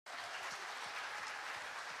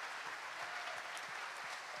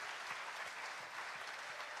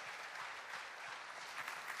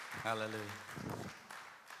Hallelujah.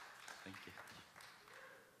 Thank you.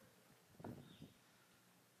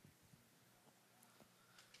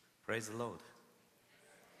 Praise the Lord.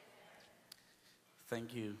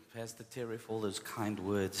 Thank you, Pastor Terry, for all those kind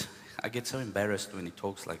words. I get so embarrassed when he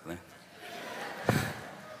talks like that.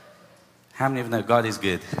 How many of you know God is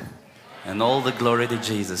good? And all the glory to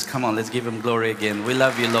Jesus. Come on, let's give him glory again. We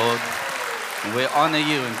love you, Lord. And we honor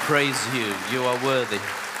you and praise you. You are worthy.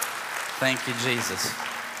 Thank you, Jesus.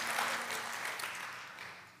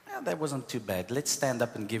 Well, that wasn't too bad. Let's stand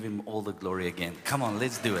up and give him all the glory again. Come on,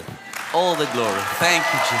 let's do it. All the glory. Thank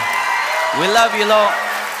you, Jesus. We love you, Lord.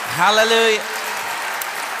 Hallelujah.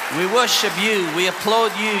 We worship you. We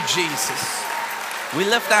applaud you, Jesus. We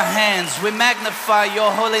lift our hands. We magnify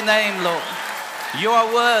your holy name, Lord. You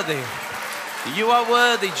are worthy. You are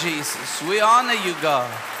worthy, Jesus. We honor you,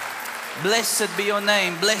 God. Blessed be your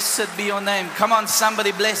name. Blessed be your name. Come on,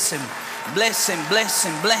 somebody bless him. Bless him, bless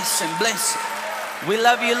him, bless him, bless him. We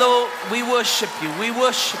love you, Lord. We worship you. We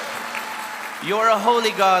worship you. You're a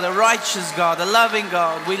holy God, a righteous God, a loving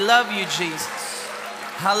God. We love you, Jesus.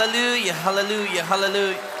 Hallelujah, hallelujah,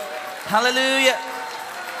 hallelujah. Hallelujah.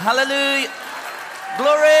 Hallelujah.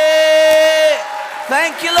 Glory.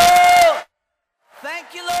 Thank you, Lord.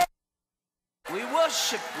 Thank you, Lord. We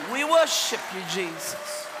worship you. We worship you,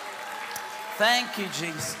 Jesus. Thank you,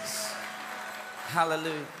 Jesus.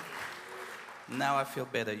 Hallelujah. Now I feel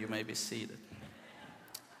better. You may be seated.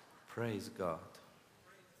 Praise God.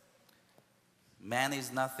 Man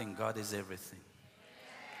is nothing. God is everything.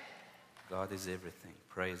 God is everything.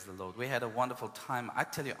 Praise the Lord. We had a wonderful time. I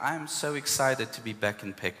tell you, I am so excited to be back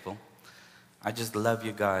in Peckville. I just love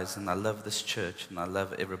you guys, and I love this church, and I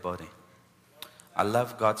love everybody. I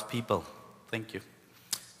love God's people. Thank you.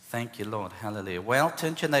 Thank you, Lord. Hallelujah. Well,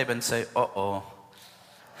 turn to your neighbor and say, uh-oh.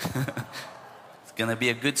 It's going to be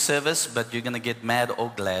a good service, but you're going to get mad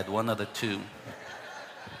or glad, one of the two.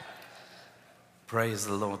 Praise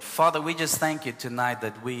the Lord. Father, we just thank you tonight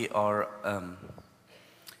that we are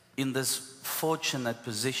in this fortunate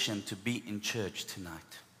position to be in church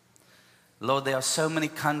tonight. Lord, there are so many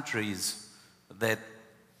countries that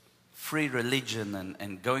free religion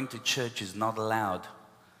and going to church is not allowed.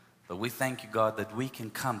 But we thank you, God, that we can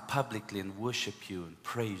come publicly and worship you and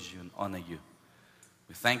praise you and honor you.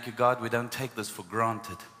 We thank you, God, we don't take this for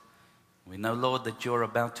granted. We know, Lord, that you're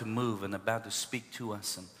about to move and about to speak to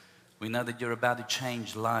us. And we know that you're about to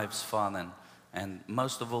change lives, Father, and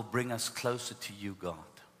most of all, bring us closer to you, God.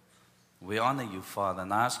 We honor you, Father,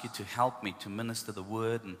 and I ask you to help me to minister the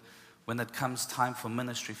word. And when it comes time for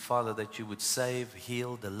ministry, Father, that you would save,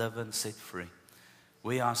 heal, deliver, and set free.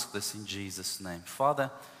 We ask this in Jesus' name.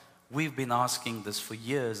 Father, we've been asking this for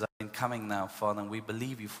years. I've been coming now, Father, and we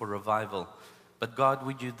believe you for revival. But God,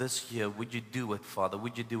 would you this year, would you do it, Father?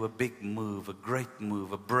 Would you do a big move, a great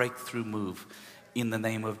move, a breakthrough move in the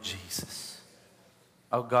name of Jesus?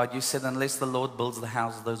 Oh God, you said unless the Lord builds the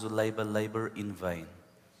house, those who labor, labor in vain.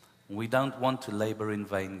 We don't want to labor in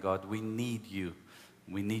vain, God. We need you.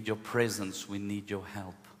 We need your presence. We need your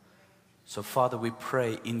help. So, Father, we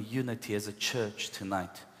pray in unity as a church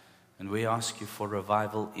tonight. And we ask you for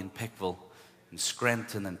revival in Peckville, in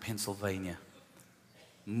Scranton, and Pennsylvania.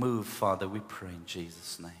 Move, Father, we pray in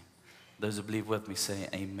Jesus' name. Those who believe with me say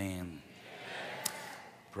amen. Amen.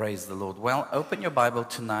 Praise the Lord. Well, open your Bible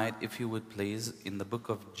tonight, if you would please, in the book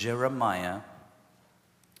of Jeremiah,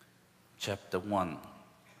 chapter 1.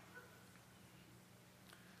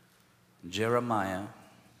 Jeremiah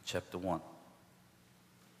chapter 1.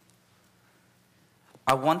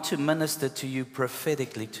 I want to minister to you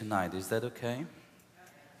prophetically tonight. Is that okay?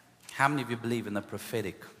 How many of you believe in the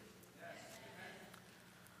prophetic?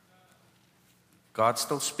 God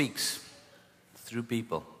still speaks through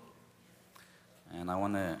people. And I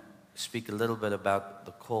want to speak a little bit about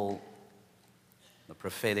the call, the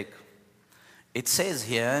prophetic. It says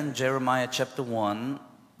here in Jeremiah chapter 1,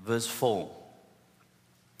 verse 4.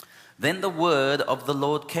 Then the word of the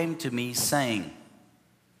Lord came to me saying,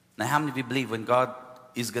 now how many of you believe when God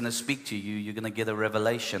is going to speak to you, you're going to get a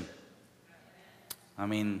revelation? I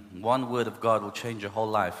mean, one word of God will change your whole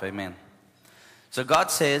life. Amen. So God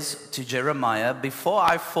says to Jeremiah, before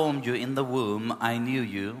I formed you in the womb, I knew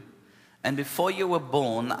you. And before you were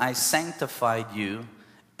born, I sanctified you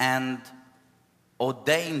and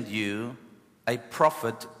ordained you a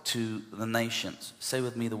prophet to the nations. Say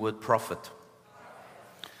with me the word prophet.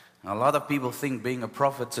 A lot of people think being a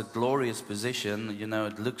prophet's a glorious position. You know,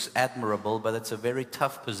 it looks admirable, but it's a very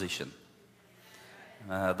tough position.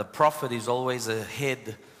 The prophet is always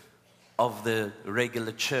ahead of the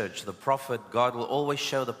regular church. The prophet, God will always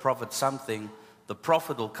show the prophet something. The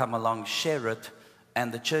prophet will come along, share it,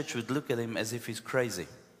 and the church would look at him as if he's crazy.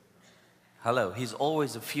 Hello, he's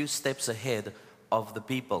always a few steps ahead of the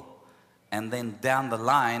people. And then down the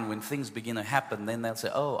line, when things begin to happen, then they'll say,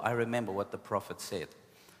 oh, I remember what the prophet said.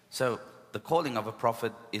 So the calling of a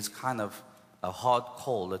prophet is kind of a hard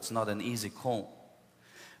call. It's not an easy call.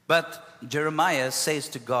 But Jeremiah says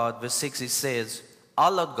to God, verse 6, he says, O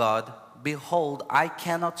Lord God, behold, I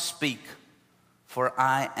cannot speak, for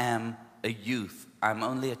I am a youth. I'm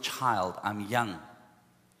only a child. I'm young.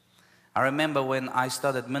 I remember when I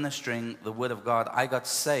started ministering the Word of God, I got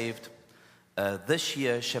saved. This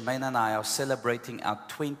year, Shemaine and I are celebrating our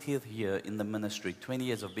 20th year in the ministry. 20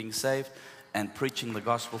 years of being saved and preaching the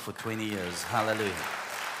gospel for 20 years. Hallelujah.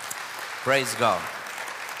 Praise God.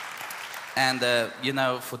 And, you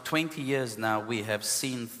know, for 20 years now, we have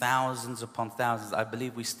seen thousands upon thousands. I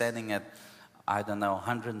believe we're standing at, I don't know,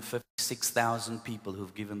 156,000 people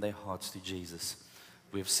who've given their hearts to Jesus.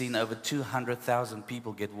 We've seen over 200,000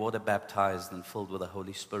 people get water baptized and filled with the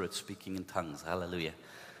Holy Spirit, speaking in tongues. Hallelujah.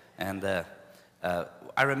 And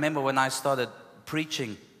I remember when I started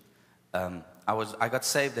preaching, I got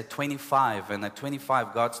saved at 25. And at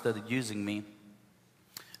 25, God started using me,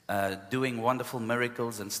 doing wonderful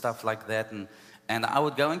miracles and stuff like that. And I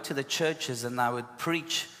would go into the churches and I would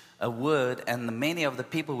preach a word, and many of the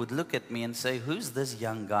people would look at me and say, who's this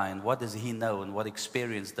young guy and what does he know and what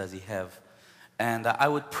experience does he have? And I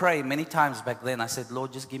would pray many times back then. I said,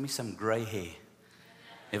 Lord, just give me some gray hair.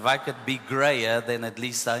 If I could be grayer, then at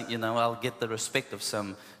least I'll get the respect of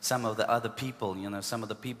some of the other people, some of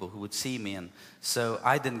the people who would see me. And so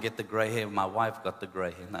I didn't get the gray hair. My wife got the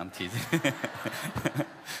gray hair. No, I'm teasing.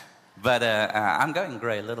 But I'm going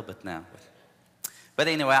gray a little bit now. But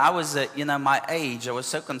anyway, I was, my age, I was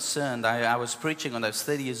so concerned. I was preaching when I was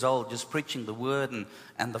 30 years old, just preaching the word,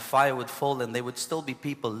 and the fire would fall, and there would still be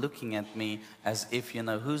people looking at me as if,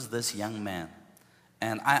 who's this young man?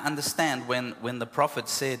 And I understand when the prophet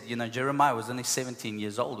said, Jeremiah was only 17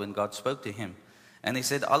 years old when God spoke to him. And he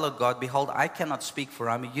said, O Lord God, behold, I cannot speak, for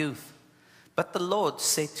I'm a youth. But the Lord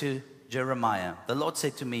said to Jeremiah, the Lord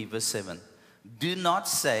said to me, verse 7, do not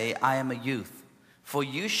say, I am a youth. For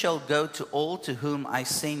you shall go to all to whom I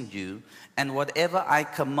send you, and whatever I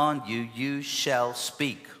command you, you shall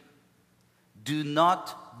speak. Do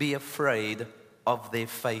not be afraid of their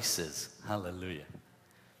faces. Hallelujah.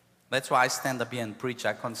 That's why I stand up here and preach.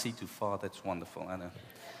 I can't see too far. That's wonderful. I know.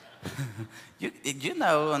 you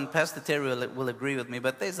know, and Pastor Terry will agree with me,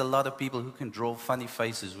 but there's a lot of people who can draw funny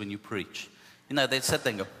faces when you preach. They sit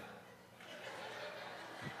there and go.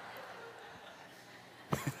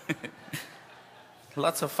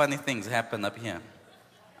 Lots of funny things happen up here.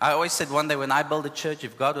 I always said one day when I build a church,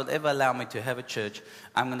 if God will ever allow me to have a church,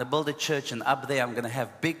 I'm going to build a church, and up there I'm going to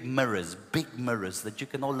have big mirrors that you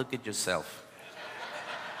can all look at yourself.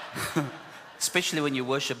 Especially when you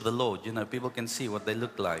worship the Lord, people can see what they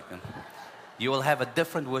look like. And you will have a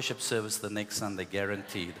different worship service the next Sunday,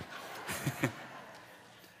 guaranteed.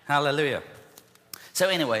 Hallelujah. So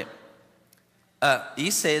anyway,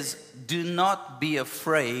 he says, do not be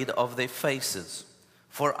afraid of their faces,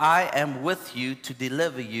 for I am with you to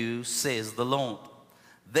deliver you, says the Lord.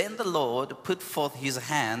 Then the Lord put forth his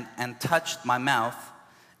hand and touched my mouth,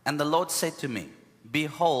 and the Lord said to me,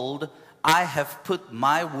 behold, I have put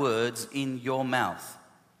my words in your mouth.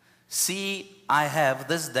 See, I have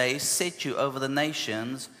this day set you over the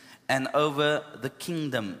nations and over the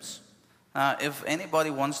kingdoms. If anybody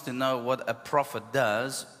wants to know what a prophet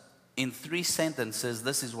does, in 3 sentences,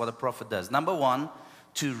 this is what a prophet does. Number 1,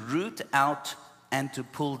 to root out and to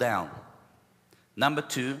pull down. Number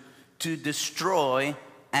 2, to destroy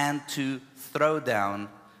and to throw down.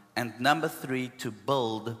 And number 3, to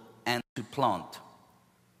build and to plant.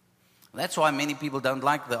 That's why many people don't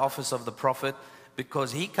like the office of the prophet,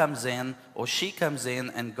 because he comes in or she comes in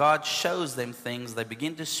and God shows them things. They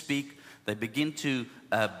begin to speak. They begin to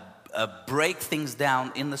break things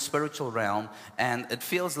down in the spiritual realm, and it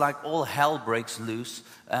feels like all hell breaks loose,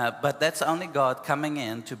 but that's only God coming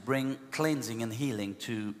in to bring cleansing and healing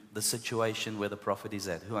to the situation where the prophet is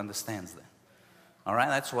at. Who understands that? All right,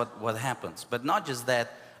 that's what happens. But not just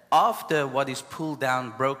that. After what is pulled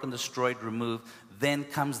down, broken, destroyed, removed, then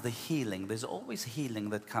comes the healing. There's always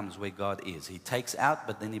healing that comes where God is. He takes out,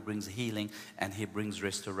 but then he brings healing, and he brings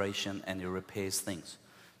restoration, and he repairs things.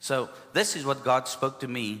 So this is what God spoke to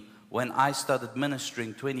me when I started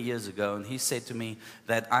ministering 20 years ago, and he said to me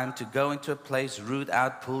that I'm to go into a place, root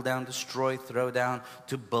out, pull down, destroy, throw down,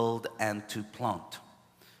 to build and to plant.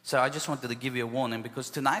 So I just wanted to give you a warning, because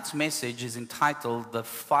tonight's message is entitled The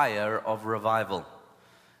Fire of Revival.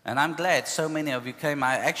 And I'm glad so many of you came.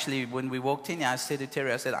 When we walked in here, I said to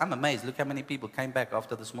Terry, I'm amazed. Look how many people came back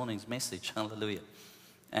after this morning's message. Hallelujah.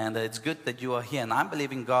 And it's good that you are here. And I'm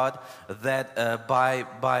believing God that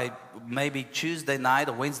by maybe Tuesday night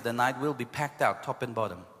or Wednesday night, we'll be packed out, top and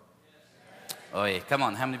bottom. Oh yeah, come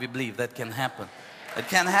on, how many of you believe that can happen? It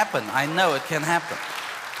can happen. I know it can happen.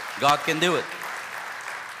 God can do it.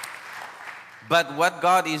 But what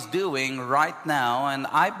God is doing right now, and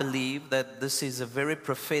I believe that this is a very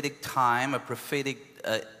prophetic time, a prophetic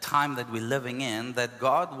time that we're living in, that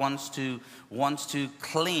God wants to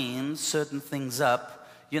clean certain things up.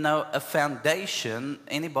 You know, a foundation,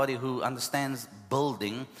 anybody who understands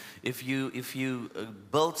building, if you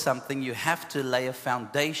build something, you have to lay a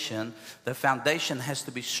foundation. The foundation has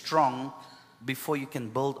to be strong before you can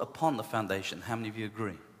build upon the foundation. How many of you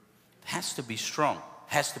agree? It has to be strong,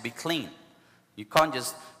 has to be clean. You can't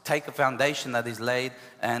just take a foundation that is laid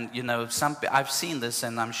and, you know, I've seen this,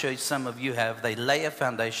 and I'm sure some of you have. They lay a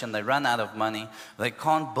foundation, they run out of money, they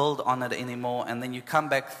can't build on it anymore, and then you come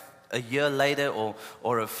back a year later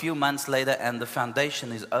or a few months later and the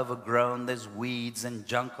foundation is overgrown, there's weeds and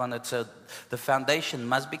junk on it. So the foundation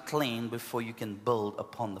must be clean before you can build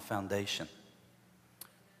upon the foundation.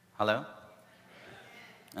 Hello?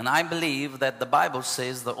 And I believe that the Bible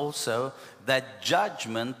says that also that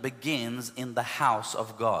judgment begins in the house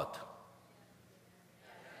of God.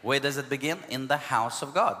 Where does it begin? In the house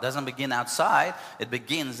of God. It doesn't begin outside. It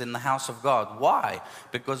begins in the house of God. Why?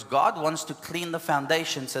 Because God wants to clean the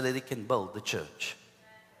foundation so that He can build the church.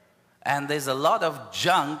 And there's a lot of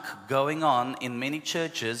junk going on in many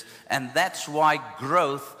churches, and that's why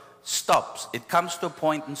growth stops. It comes to a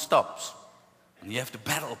point and stops. And you have to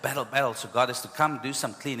battle. So God has to come do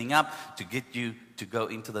some cleaning up to get you to go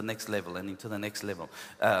into the next level and into the next level.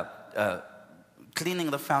 Cleaning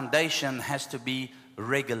the foundation has to be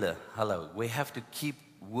regular. Hello. We have to keep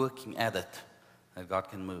working at it that God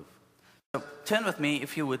can move. So turn with me,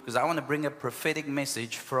 if you would, because I want to bring a prophetic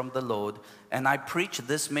message from the Lord. And I preach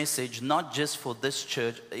this message not just for this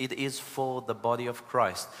church, it is for the body of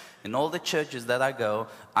Christ. In all the churches that I go,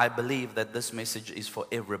 I believe that this message is for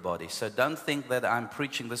everybody. So don't think that I'm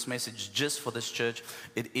preaching this message just for this church.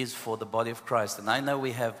 It is for the body of Christ. And I know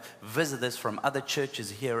we have visitors from other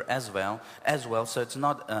churches here as well. So it's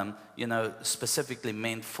not, specifically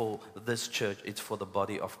meant for this church. It's for the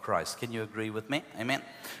body of Christ. Can you agree with me? Amen.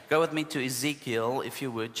 Go with me to Ezekiel, if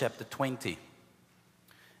you would, chapter 20.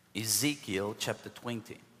 Ezekiel chapter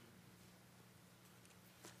 20.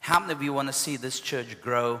 How many of you want to see this church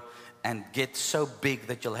grow and get so big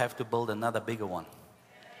that you'll have to build another bigger one?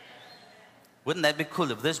 Wouldn't that be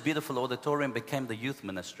cool if this beautiful auditorium became the youth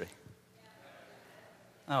ministry?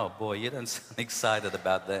 Oh boy, you don't sound excited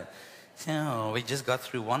about that. Oh, we just got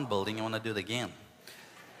through one building, you want to do it again.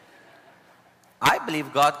 I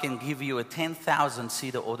believe God can give you a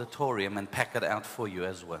 10,000-seater auditorium and pack it out for you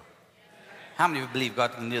as well. How many of you believe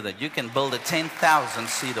God can do that? You can build a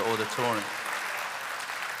 10,000-seater auditorium.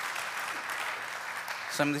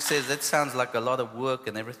 Somebody says, that sounds like a lot of work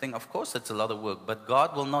and everything. Of course it's a lot of work, but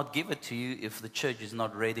God will not give it to you if the church is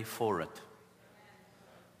not ready for it.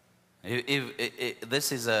 If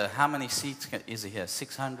this is how many seats is it here?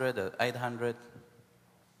 600 or 800?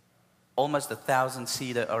 Almost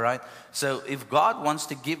 1,000-seater, all right? So if God wants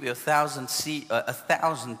to give you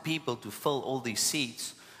 1,000 people to fill all these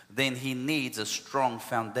seats, then He needs a strong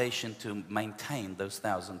foundation to maintain those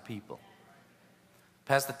 1,000 people.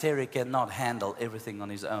 Pastor Terry cannot handle everything on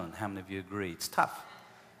his own. How many of you agree? It's tough.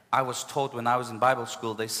 I was taught when I was in Bible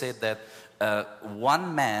school, they said that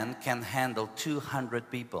one man can handle 200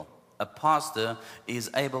 people. A pastor is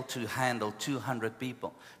able to handle 200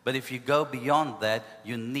 people. But if you go beyond that,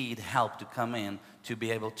 you need help to come in to be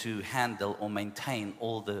able to handle or maintain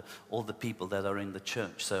all the people that are in the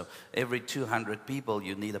church. So every 200 people,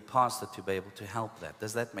 you need a pastor to be able to help that.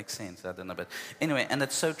 Does that make sense? I don't know. But anyway, and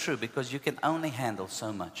it's so true because you can only handle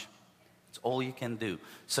so much. It's all you can do.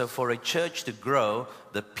 So for a church to grow,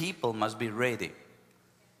 the people must be ready.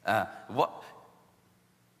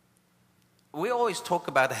 We always talk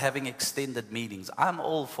about having extended meetings. I'm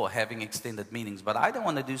all for having extended meetings, but I don't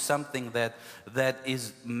want to do something that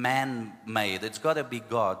is man-made. It's got to be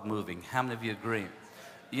God moving. How many of you agree?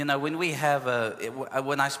 You know, when we have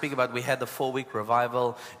when I speak about we had the 4-week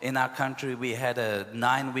revival in our country, we had a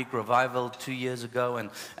 9-week revival 2 years ago,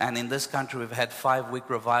 and in this country we've had 5-week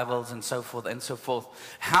revivals and so forth and so forth.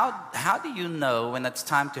 How do you know when it's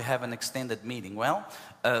time to have an extended meeting? Well,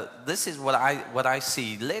 this is what I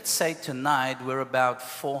see. Let's say tonight we're about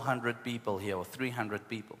 400 people here or 300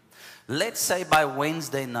 people. Let's say by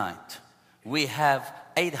Wednesday night we have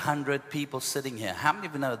 800 people sitting here. How many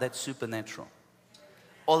of you know that's supernatural?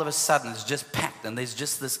 All of a sudden it's just packed and there's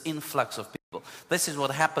just this influx of people. This is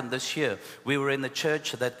what happened this year. We were in a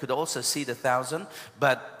church that could also seat 1,000,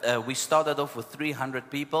 but we started off with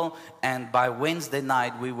 300 people, and by Wednesday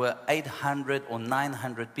night we were 800 or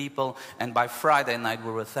 900 people, and by Friday night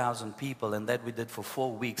we were 1,000 people, and that we did for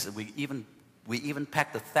 4 weeks. We even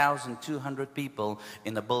packed 1,200 people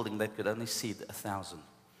in a building that could only seat 1,000.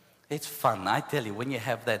 It's fun, I tell you, when you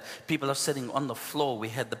have that. People are sitting on the floor. We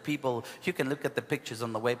had the people, you can look at the pictures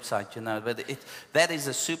on the website, you know, but that is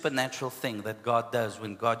a supernatural thing that God does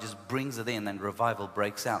when God just brings it in and revival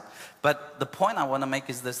breaks out. But the point I want to make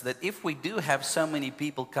is this, that if we do have so many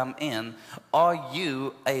people come in, are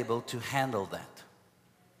you able to handle that?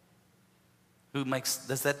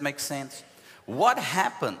 Does that make sense? What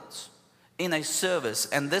happens in a service,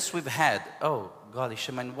 and this we've had, oh, golly,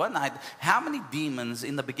 Shaman, one night, how many demons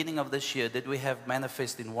in the beginning of this year did we have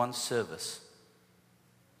manifest in one service?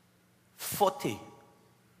 40.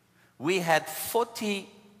 We had 40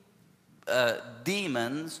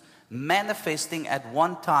 demons manifesting at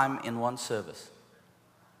one time in one service.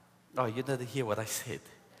 Oh, you didn't hear what I said.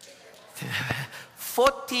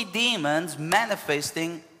 40 demons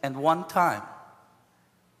manifesting at one time.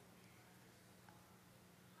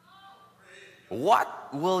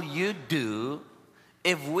 What will you do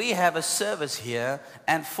if we have a service here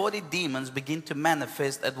and 40 demons begin to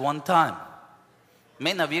manifest at one time?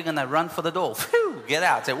 Many of you are going to run for the door. Phew, get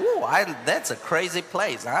out. Say, whoa, that's a crazy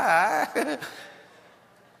place. Are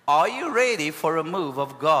you ready for a move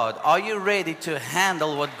of God? Are you ready to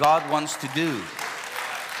handle what God wants to do?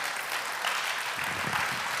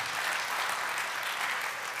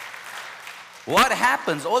 What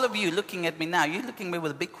happens? All of you looking at me now, you're looking at me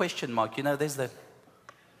with a big question mark. You know, there's the...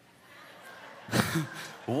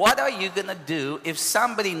 What are you going to do if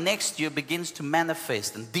somebody next to you begins to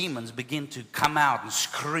manifest and demons begin to come out and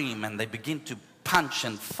scream and they begin to punch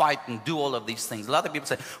and fight and do all of these things? A lot of people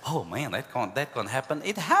say, oh man, that can't happen.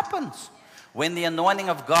 It happens. When the anointing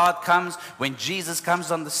of God comes, when Jesus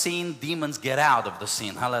comes on the scene, demons get out of the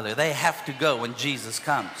scene. Hallelujah. They have to go when Jesus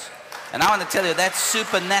comes. And I want to tell you, that's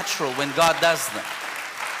supernatural when God does that.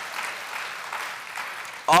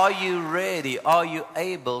 Are you ready? Are you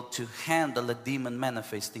able to handle a demon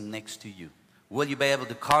manifesting next to you? Will you be able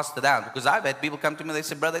to cast it out? Because I've had people come to me, they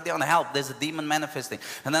say, Brother Deon, help, there's a demon manifesting.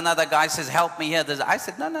 And another guy says, help me here. I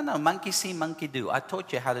said, no, monkey see, monkey do. I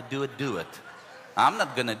taught you how to do it, do it. I'm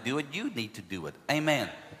not going to do it, you need to do it. Amen.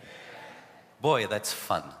 Boy, that's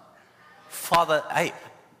fun. Father, hey,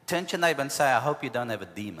 turn to your neighbor and say, I hope you don't have a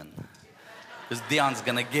demon. Because Deon's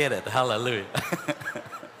going to get it. Hallelujah.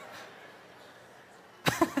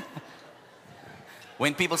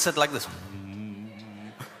 When people sit like this,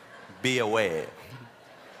 be aware.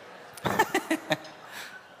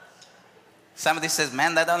 Somebody says,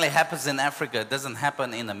 man, that only happens in Africa. It doesn't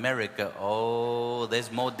happen in America. Oh, there's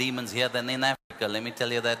more demons here than in Africa. Let me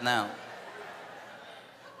tell you that now.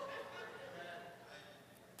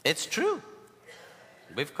 It's true.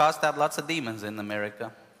 We've cast out lots of demons in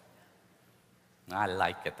America. I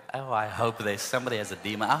like it. Oh, I hope there's somebody has a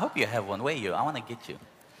demon. I hope you have one. Where are you? I want to get you.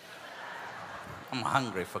 I'm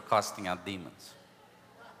hungry for casting out demons.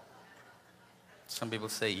 Some people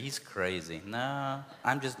say, he's crazy. No,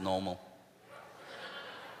 I'm just normal.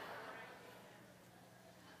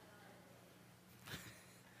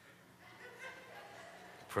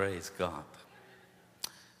 Praise God.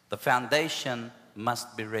 The foundation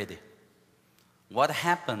must be ready. What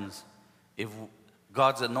happens if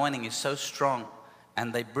God's anointing is so strong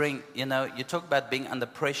and they bring, you know, you talk about being under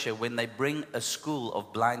pressure when they bring a school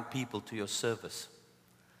of blind people to your service.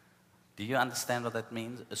 Do you understand what that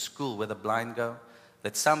means? A school where the blind go?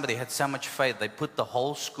 That somebody had so much faith, they put the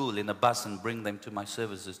whole school in a bus and bring them to my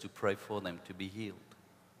services to pray for them to be healed.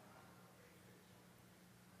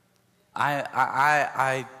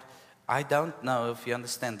 I don't know if you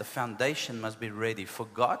understand. The foundation must be ready. For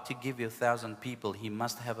God to give you 1,000 people, He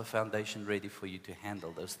must have a foundation ready for you to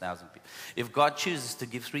handle those 1,000 people. If God chooses to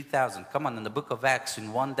give 3,000, come on, in the book of Acts,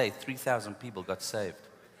 in one day, 3,000 people got saved.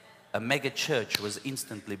 A mega church was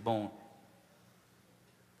instantly born.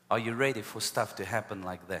 Are you ready for stuff to happen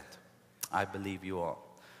like that? I believe you are.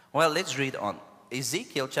 Well, let's read on.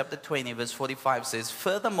 Ezekiel chapter 20, verse 45 says,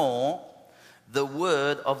 furthermore, the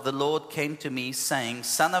word of the Lord came to me, saying,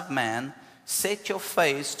 Son of man, set your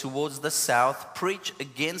face towards the south, preach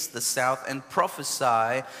against the south, and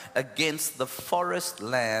prophesy against the forest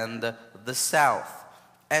land, the south.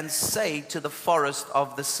 And say to the forest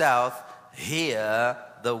of the south, hear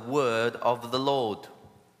the word of the Lord.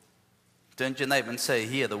 Turn to your neighbor and say,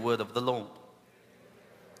 hear the word of the Lord.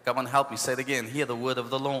 Come on, help me. Say it again. Hear the word of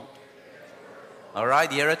the Lord. All right,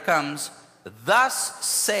 here it comes. Thus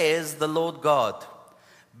says the Lord God,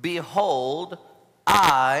 Behold,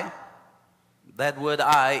 I, that word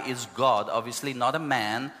I is God, obviously not a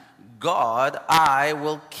man. God, I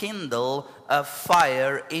will kindle a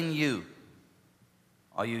fire in you.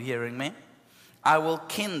 Are you hearing me? I will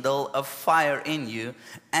kindle a fire in you.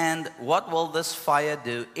 And what will this fire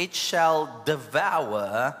do? It shall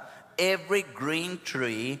devour every green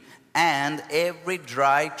tree and every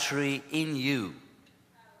dry tree in you.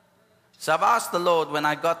 So I've asked the Lord, when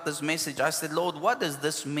I got this message, I said, Lord, what does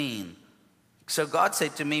this mean? So God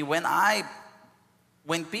said to me,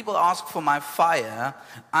 when people ask for my fire,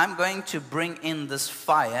 I'm going to bring in this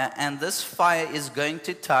fire, and this fire is going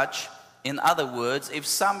to touch. In other words, if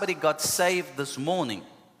somebody got saved this morning,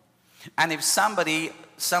 and if some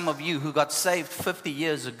of you who got saved 50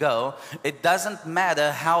 years ago, it doesn't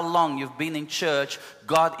matter how long you've been in church,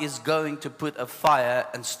 God is going to put a fire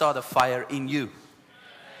and start a fire in you.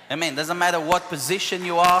 Amen. Doesn't matter what position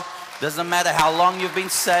you are, doesn't matter how long you've been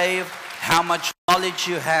saved, how much knowledge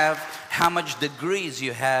you have, how much degrees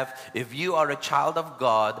you have. If you are a child of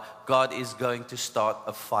God, God is going to start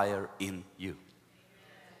a fire in you.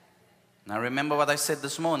 Now remember what I said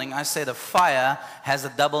this morning. I said a fire has a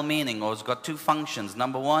double meaning, or it's got two functions.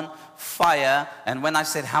 Number one, fire. And when I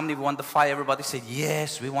said how many want the fire, everybody said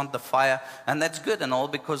yes, we want the fire. And that's good and all,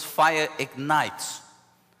 because fire ignites.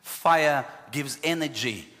 Fire gives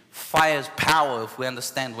energy. Fire is power. If we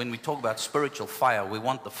understand, when we talk about spiritual fire, we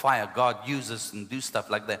want the fire God uses and do stuff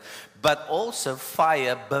like that. But also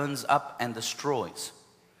fire burns up and destroys.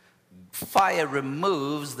 Fire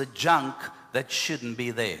removes the junk that shouldn't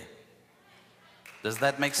be there. Does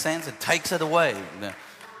that make sense? It takes it away. And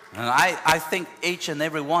I think each and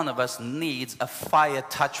every one of us needs a fire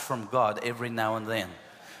touch from God every now and then,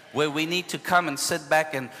 where we need to come and sit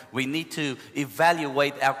back and we need to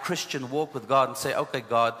evaluate our Christian walk with God and say, okay,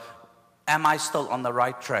 God, am I still on the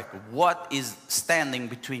right track? What is standing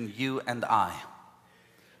between you and I?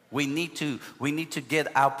 We need to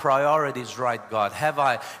get our priorities right, God. Have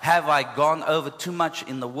I gone over too much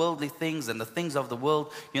in the worldly things and the things of the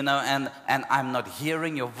world, and I'm not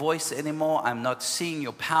hearing your voice anymore. I'm not seeing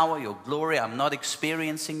your power, your glory. I'm not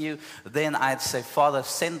experiencing you. Then I'd say, Father,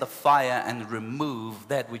 send the fire and remove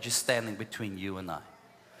that which is standing between you and I.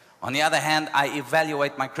 On the other hand, I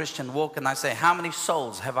evaluate my Christian walk and I say, how many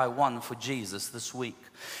souls have I won for Jesus this week?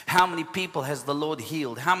 How many people has the Lord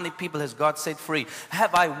healed? How many people has God set free?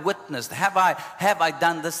 Have I witnessed? Have I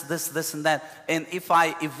done this and that? And if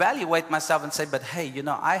I evaluate myself and say, but hey,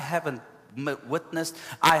 I haven't witnessed,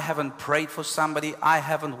 I haven't prayed for somebody, I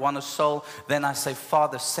haven't won a soul, then I say,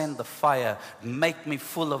 Father, send the fire, make me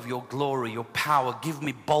full of your glory, your power, give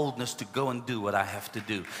me boldness to go and do what I have to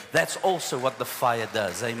do. That's also what the fire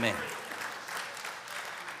does. Amen.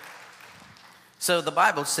 So the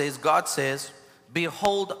Bible says, God says,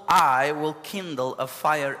 behold, I will kindle a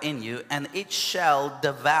fire in you, and it shall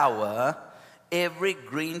devour every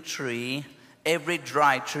green tree, every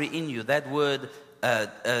dry tree in you. That word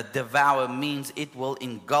devour means it will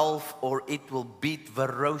engulf or it will beat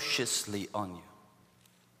ferociously on you.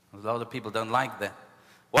 A lot of people don't like that.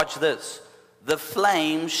 Watch this. The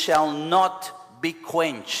flame shall not be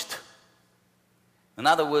quenched. In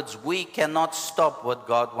other words, we cannot stop what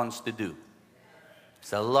God wants to do.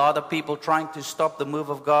 There's a lot of people trying to stop the move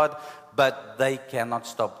of God, but they cannot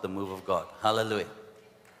stop the move of God. Hallelujah.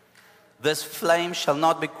 This flame shall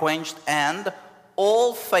not be quenched, and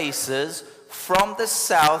all faces from the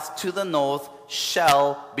south to the north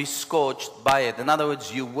shall be scorched by it. In other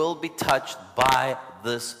words, you will be touched by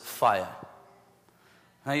this fire.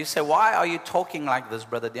 Now you say, why are you talking like this,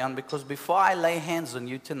 Brother Deon? Because before I lay hands on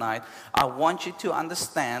you tonight, I want you to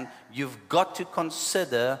understand you've got to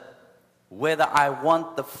consider whether I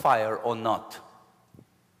want the fire or not.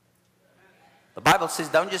 The Bible says,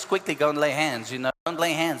 don't just quickly go and lay hands, Don't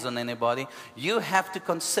lay hands on anybody. You have to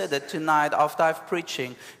consider tonight, after I've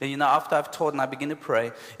preaching, after I've taught and I begin to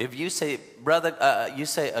pray, if you say, brother,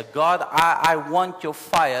 God, I want your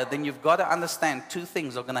fire, then you've got to understand two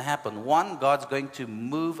things are going to happen. One, God's going to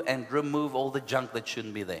move and remove all the junk that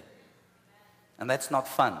shouldn't be there. And that's not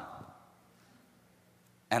fun.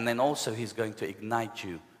 And then also He's going to ignite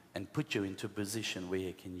you and put you into a position where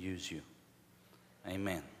He can use you.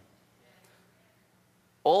 Amen.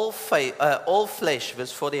 All flesh,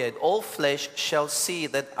 verse 48, all flesh shall see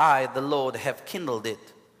that I, the Lord, have kindled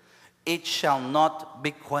it. It shall not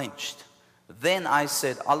be quenched. Then I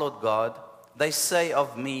said, O Lord God, they say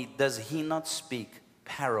of me, does He not speak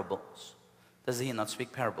parables? Does He not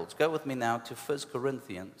speak parables? Go with me now to 1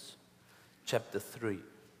 Corinthians chapter 3.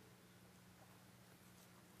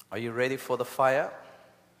 Are you ready for the fire?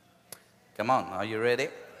 Come on, are you ready?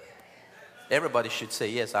 Everybody should say,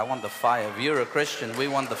 yes, I want the fire. If you're a Christian, we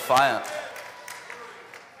want the fire.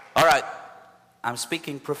 All right. I'm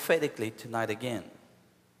speaking prophetically tonight again.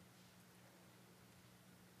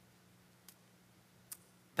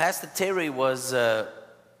 Pastor Terry was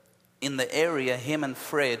in the area, him and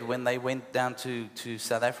Fred, when they went down to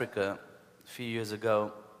South Africa a few years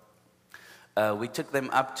ago. We took them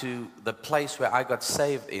up to the place where I got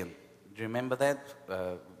saved in. Do you remember that?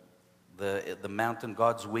 The mountain,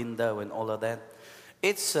 God's window and all of that.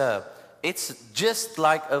 It's just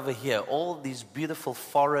like over here, all these beautiful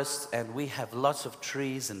forests, and we have lots of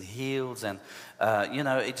trees and hills, and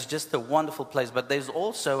it's just a wonderful place. But there's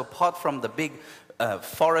also, apart from the big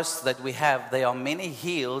forests that we have, there are many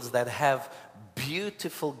hills that have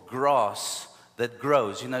beautiful grass that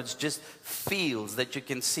grows. It's just fields that you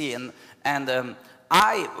can see, and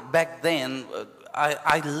I back then.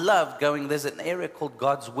 I loved going. There's an area called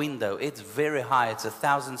God's Window. It's very high. It's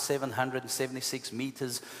 1,776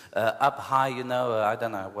 meters up high. I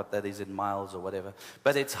don't know what that is in miles or whatever,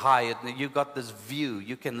 but it's high. You got this view.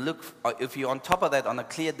 You can look, if you're on top of that on a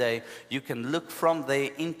clear day, you can look from there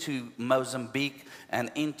into Mozambique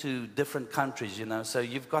and into different countries. So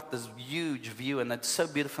you've got this huge view, and it's so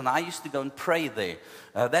beautiful. And I used to go and pray there.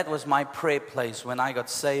 That was my prayer place when I got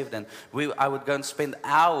saved, and I would go and spend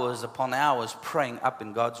hours upon hours praying up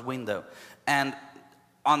in God's window. And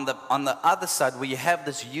on the other side, where you have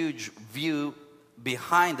this huge view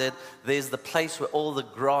behind it, there's the place where all the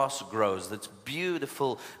grass grows. It's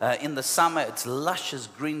beautiful. In the summer, it's luscious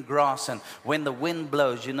green grass, and when the wind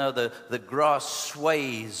blows, the grass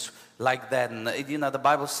sways like that. And the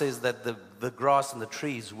Bible says that the grass and the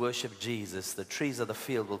trees worship Jesus. The trees of the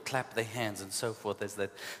field will clap their hands and so forth, as that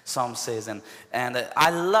psalm says. And I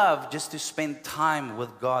love just to spend time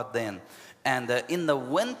with God then. And in the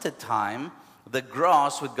winter time, the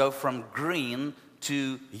grass would go from green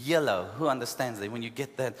to yellow. Who understands that? When you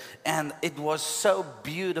get that. And it was so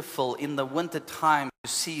beautiful in the winter time to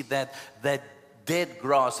see that dead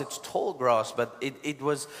grass. It's tall grass, but it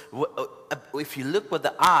was, if you look with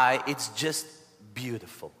the eye, it's just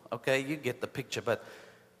beautiful. Okay, you get the picture. But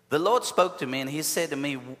the Lord spoke to me, and He said to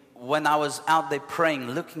me, when I was out there praying,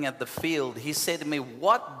 looking at the field, He said to me,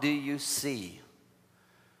 what do you see?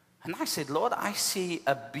 And I said, Lord, I see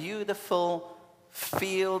a beautiful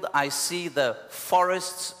field. I see the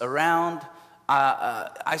forests around.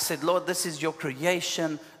 I said, Lord, this is your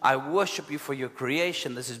creation. I worship you for your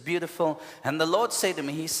creation. This is beautiful. And the Lord said to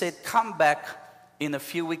me, He said, come back in a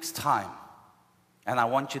few weeks' time, and I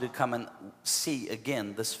want you to come and see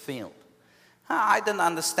again this field. I didn't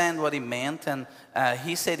understand what He meant, and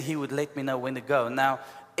He said He would let me know when to go. Now,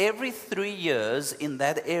 every 3 years in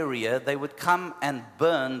that area, they would come and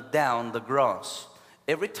burn down the grass.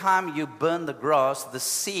 Every time you burn the grass, the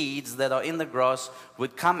seeds that are in the grass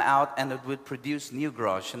would come out, and it would produce new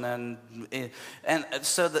grass. And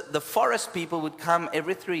so the forest people would come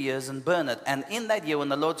every 3 years and burn it. And in that year, when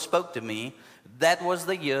the Lord spoke to me, that was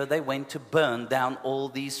the year they went to burn down all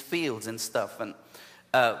these fields and stuff. And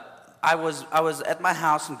I was at my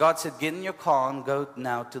house, and God said, get in your car and go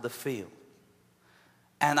now to the field.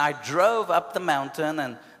 And I drove up the mountain,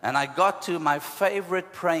 and I got to my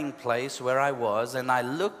favorite praying place where I was, and I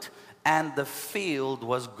looked, and the field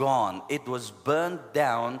was gone. It was burned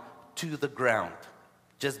down to the ground,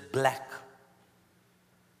 just black.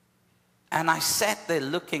 And I sat there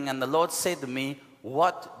looking, and the Lord said to me,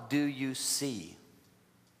 what do you see?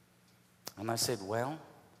 And I said, well,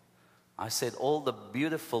 all the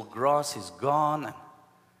beautiful grass is gone.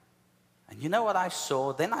 And you know what I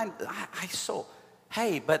saw? Then I saw,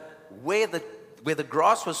 hey, but where the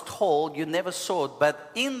grass was tall, you never saw it.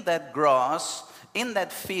 But in that grass, in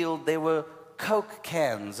that field, there were Coke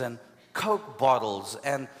cans and Coke bottles,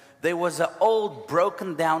 and there was an old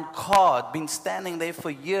broken down car, been standing there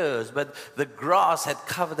for years, but the grass had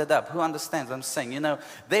covered it up. Who understands what I'm saying?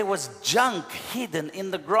 There was junk hidden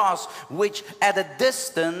in the grass, which at a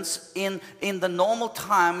distance in the normal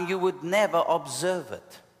time, you would never observe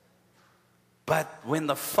it. But when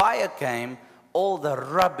the fire came, all the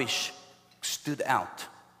rubbish stood out.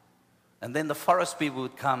 And then the forest people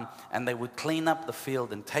would come, and they would clean up the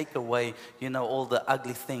field and take away, all the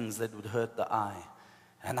ugly things that would hurt the eye.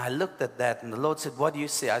 And I looked at that, and the Lord said, what do you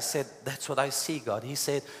see? I said, that's what I see, God. He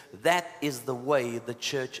said, that is the way the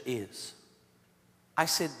church is. I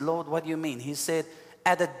said, Lord, what do you mean? He said,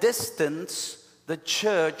 at a distance, the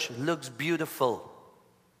church looks beautiful.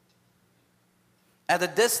 At a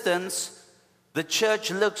distance, the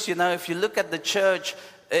church looks, if you look at the church,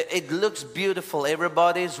 it looks beautiful.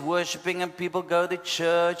 Everybody's worshiping, and people go to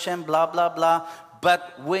church and blah, blah, blah.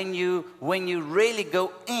 But when you really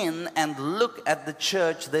go in and look at the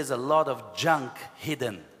church, there's a lot of junk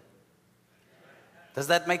hidden. Does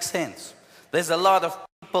that make sense? There's a lot of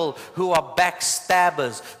people who are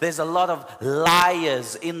backstabbers. There's a lot of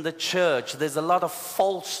liars in the church. There's a lot of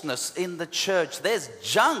falseness in the church. There's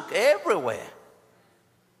junk everywhere.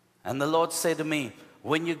 And the Lord said to me,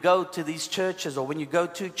 when you go to these churches, or when you go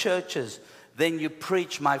to churches, then you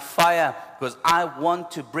preach my fire, because I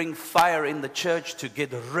want to bring fire in the church to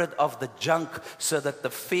get rid of the junk, so that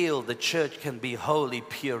the church can be holy,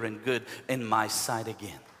 pure, and good in my sight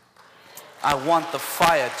again. I want the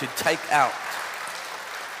fire to take out.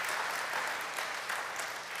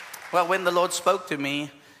 Well, when the Lord spoke to me,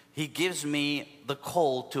 He gives me the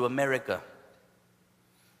call to America.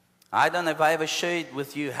 I don't know if I ever shared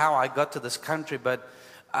with you how I got to this country, but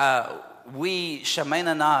Charmaine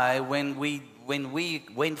and I, when we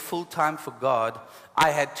went full-time for God,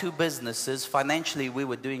 I had 2 businesses. Financially, we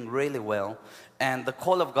were doing really well. And the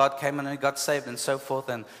call of God came and we got saved and so forth.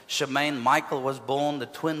 And Charmaine, Michael was born, the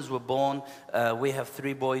twins were born. We have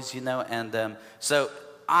 3 boys, you know. And so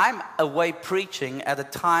I'm away preaching at a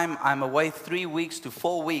time. I'm away 3 weeks to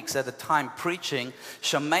 4 weeks at a time preaching.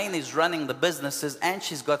 Charmaine is running the businesses, and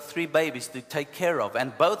she's got 3 babies to take care of.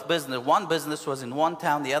 And both business, one business was in one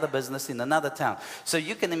town, the other business in another town. So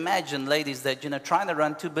you can imagine, ladies, that, you know, trying to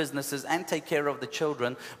run 2 businesses and take care of the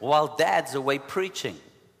children while dad's away preaching.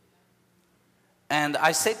 And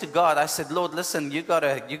I said to God, I said, Lord, listen, you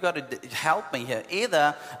gotta help me here.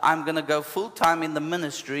 Either I'm gonna go full time in the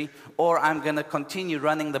ministry, or I'm gonna continue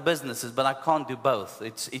running the businesses, but I can't do both.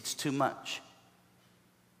 It's too much.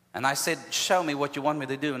 And I said, show me what you want me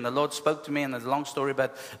to do. And the Lord spoke to me, and it's a long story,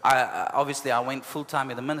 but obviously I went full time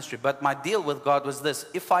in the ministry. But my deal with God was this: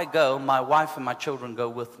 if I go, my wife and my children go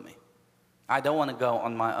with me. I don't want to go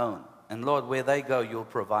on my own. And Lord, where they go, you'll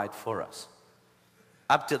provide for us.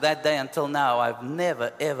 Up to that day until now, I've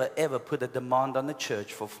never, ever, ever put a demand on the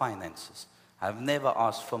church for finances. I've never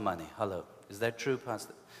asked for money. Hello. Is that true,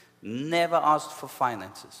 Pastor? Never asked for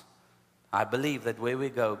finances. I believe that where we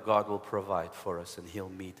go, God will provide for us and He'll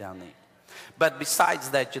meet our need. But besides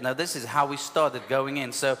that, you know, this is how we started going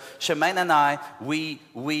in. So Charmaine and I, we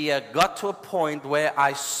got to a point where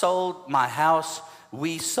I sold my house.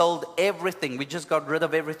 We sold everything. We just got rid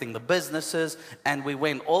of everything, the businesses, and we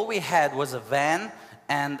went. All we had was a van.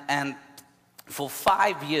 And for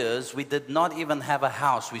 5 years, we did not even have a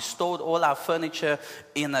house. We stored all our furniture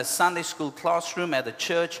in a Sunday school classroom at a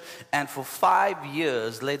church. And for 5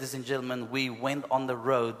 years, ladies and gentlemen, we went on the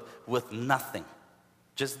road with nothing.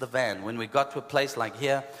 Just the van. When we got to a place like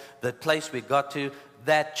here, the place we got to,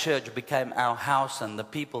 that church became our house, and the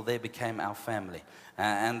people there became our family.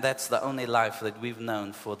 And that's the only life that we've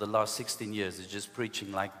known for the last 16 years, is just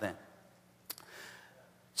preaching like that.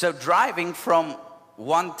 So driving from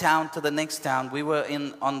one town to the next town, we were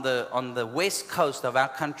on the west coast of our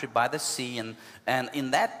country by the sea, and in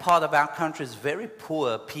that part of our country is very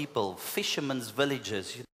poor people, fishermen's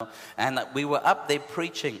villages, you know, and we were up there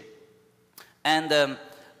preaching. And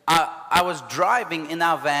I was driving in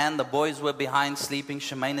our van. The boys were behind sleeping.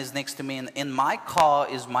 Charmaine is next to me, and in my car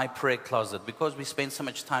is my prayer closet, because we spend so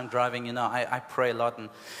much time driving, you know. I pray a lot, and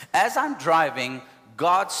as I'm driving,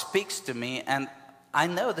 God speaks to me, and I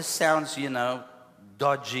know this sounds, you know,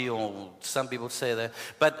 dodgy, or some people say that,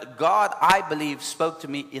 but God, I believe, spoke to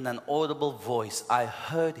me in an audible voice. I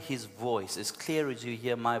heard His voice as clear as you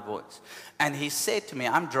hear my voice. And He said to me,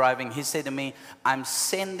 I'm driving, He said to me, I'm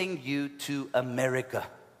sending you to America.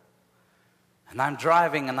 And I'm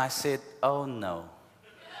driving, and I said, oh no,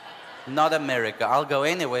 not America. I'll go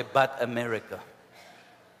anywhere but America.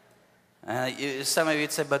 Some of you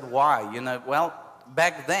would say, but why? You know, well,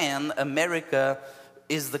 back then, America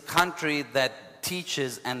is the country that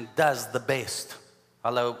teaches and does the best.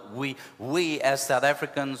 Hello, we as South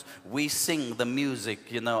Africans, we sing the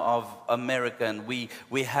music, you know, of America, and we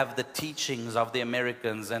have the teachings of the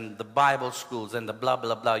Americans and the Bible schools and the blah,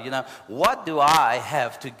 blah, blah. You know, what do I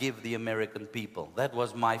have to give the American people? That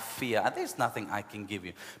was my fear. There's nothing I can give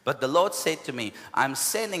you. But the Lord said to me, I'm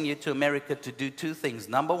sending you to America to do 2 things.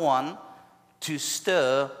 Number 1, to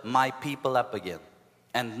stir my people up again.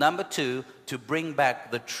 And number 2, to bring back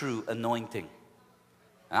the true anointing.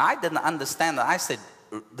 And I didn't understand that. I said,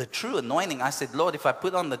 the true anointing. I said, Lord, if I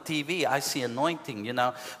put on the TV, I see anointing, you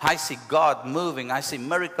know. I see God moving. I see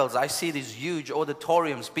miracles. I see these huge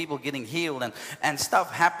auditoriums, people getting healed and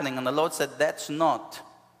stuff happening. And the Lord said, that's not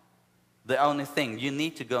the only thing. You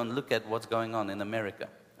need to go and look at what's going on in America.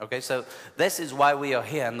 Okay, so this is why we are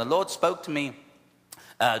here. And the Lord spoke to me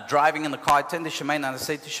driving in the car. I turned to Charmaine, and I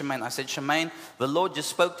said to Charmaine, Charmaine, the Lord just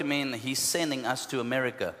spoke to me, and He's sending us to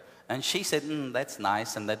America. And she said, that's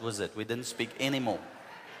nice, and that was it. We didn't speak anymore.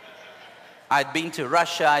 I'd been to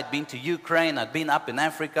Russia, I'd been to Ukraine, I'd been up in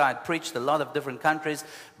Africa, I'd preached a lot of different countries,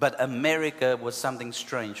 but America was something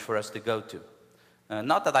strange for us to go to.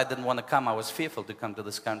 Not that I didn't want to come, I was fearful to come to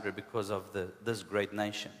this country because of this great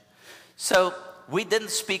nation. So we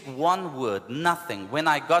didn't speak one word, nothing. When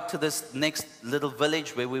I got to this next little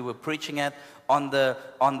village where we were preaching at, on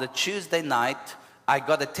the Tuesday night, I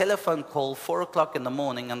got a telephone call, 4 o'clock in the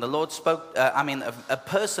morning, and the Lord spoke, a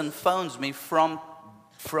person phones me from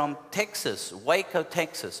Texas, Waco,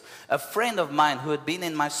 Texas. A friend of mine who had been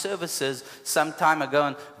in my services some time ago,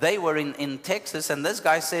 and they were in Texas, and this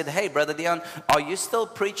guy said, hey, Brother Deon, are you still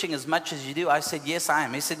preaching as much as you do? I said, yes, I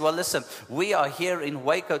am. He said, well, listen, we are here in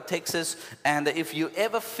Waco, Texas, and if you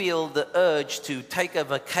ever feel the urge to take a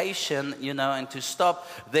vacation, and to stop,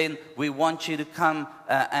 then we want you to come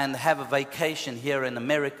and have a vacation here in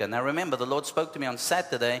America. Now remember, the Lord spoke to me on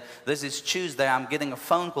Saturday. This is Tuesday. I'm getting a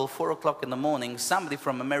phone call, 4 o'clock in the morning. Somebody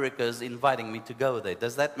from America is inviting me to go there.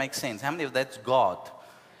 Does that make sense? How many of that's God?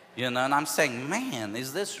 And I'm saying, man,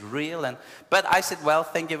 is this real? But I said, well,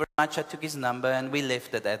 thank you very much. I took his number and we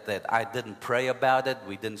left it at that. I didn't pray about it.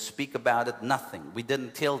 We didn't speak about it. Nothing. We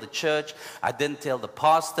didn't tell the church. I didn't tell the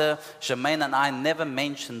pastor. Charmaine and I never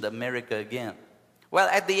mentioned America again. Well,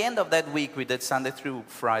 at the end of that week, we did Sunday through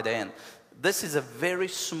Friday, and this is a very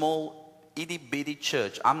small, itty-bitty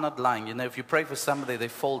church. I'm not lying. If you pray for somebody, they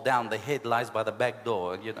fall down, their head lies by the back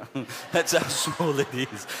door, That's how small it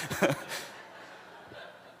is.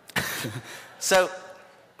 So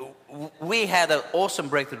we had an awesome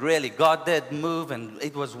breakthrough, really. God did move, and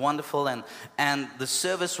it was wonderful, and the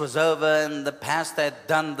service was over, and the pastor had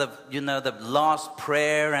done the last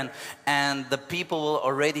prayer, and the people were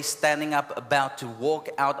already standing up about to walk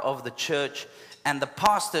out of the church, and the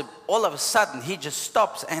pastor, all of a sudden, he just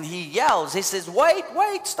stops, and he yells. He says, wait,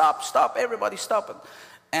 stop, everybody stop.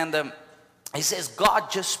 And he says, God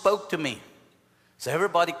just spoke to me. So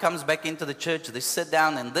everybody comes back into the church, they sit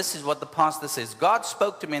down, and this is what the pastor says. God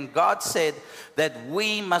spoke to me, and God said that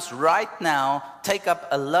we must right now take up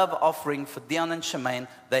a love offering for Deon and Charmaine.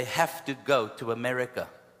 They have to go to America.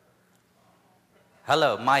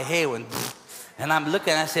 Hello, my hair went, and I'm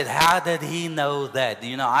looking, I said, how did he know that?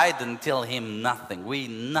 I didn't tell him nothing.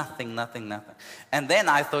 Nothing. And then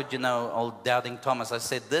I thought, old doubting Thomas, I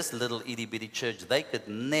said, this little itty-bitty church, they could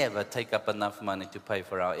never take up enough money to pay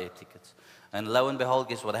for our air tickets. And lo and behold,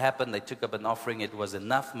 guess what happened? They took up an offering. It was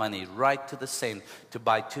enough money, right to the cent, to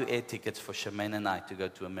buy 2 air tickets for Charmaine and I to go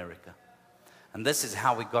to America. And this is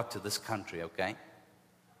how we got to this country, okay?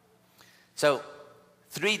 So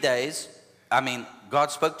 3 days,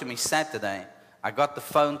 God spoke to me Saturday. I got the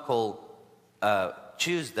phone call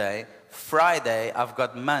Tuesday. Friday, I've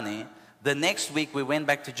got money. The next week, we went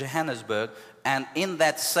back to Johannesburg. And in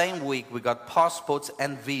that same week, we got passports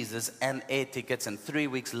and visas and air tickets. And 3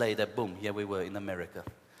 weeks later, boom, here we were in America.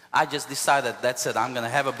 I just decided, that's it. I'm going to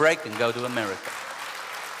have a break and go to America.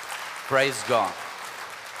 Praise God.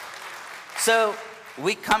 So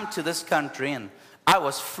we come to this country, and I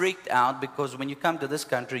was freaked out because when you come to this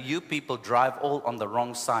country, you people drive all on the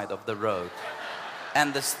wrong side of the road.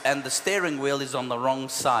 And the steering wheel is on the wrong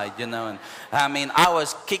side, And I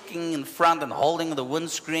was kicking in front and holding the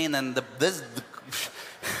windscreen, and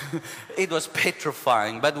it was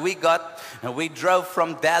petrifying. But we drove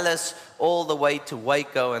from Dallas all the way to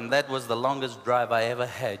Waco, and that was the longest drive I ever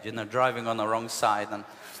had, driving on the wrong side.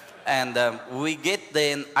 And we get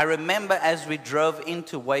there, and I remember as we drove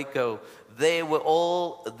into Waco, there were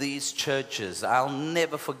all these churches. I'll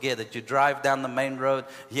never forget it. You drive down the main road.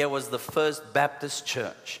 Here was the First Baptist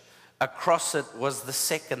Church. Across it was the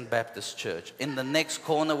Second Baptist Church. In the next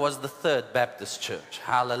corner was the Third Baptist Church.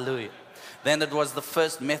 Hallelujah. Then it was the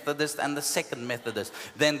First Methodist and the Second Methodist.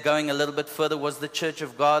 Then going a little bit further was the Church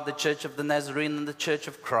of God, the Church of the Nazarene, and the Church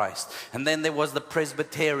of Christ. And then there was the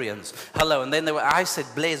Presbyterians. Hello. And then I said,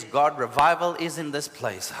 bless God, revival is in this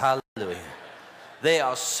place. Hallelujah. There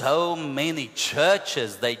are so many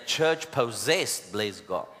churches. They church possessed, bless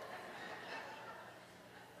God.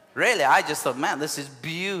 Really, I just thought, man, this is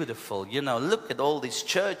beautiful. Look at all these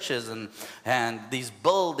churches and these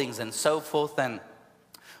buildings and so forth. And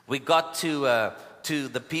we got to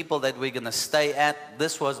the people that we're going to stay at.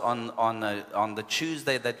 This was on the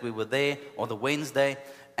Tuesday that we were there, or the Wednesday.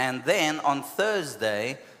 And then on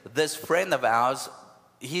Thursday, this friend of ours,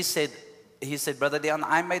 he said, Brother Deon,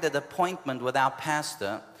 I made an appointment with our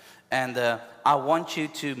pastor, and I want you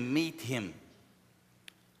to meet him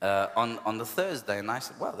on the Thursday. And I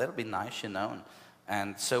said, well, that'll be nice,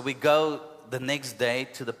 And so we go the next day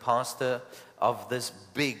to the pastor of this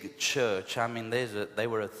big church. They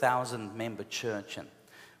were a 1,000-member church. And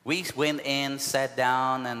We went in, sat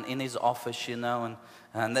down, and in his office,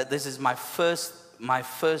 and this is my first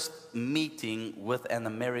meeting with an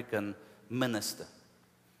American minister.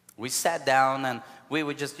 We sat down and we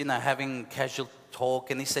were just, having casual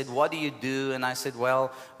talk, and he said, "What do you do?" And I said,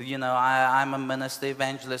 "Well, I'm a minister,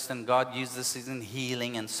 evangelist, and God used this in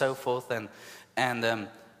healing and so forth." And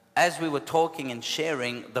as we were talking and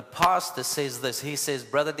sharing, the pastor says this. He says,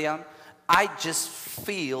 "Brother Deon, I just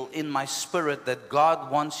feel in my spirit that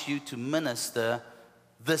God wants you to minister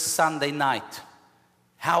this Sunday night.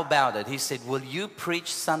 How about it?" He said, "Will you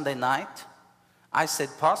preach Sunday night?" I said,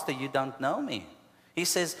 "Pastor, you don't know me." He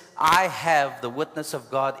says, "I have the witness of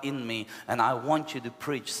God in me, and I want you to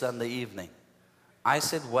preach Sunday evening." I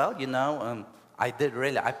said, "Well, I did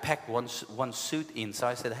really. I packed one suit in." So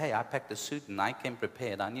I said, "Hey, I packed a suit and I came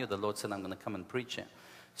prepared. I knew the Lord said I'm going to come and preach here."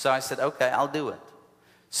 So I said, "Okay, I'll do it."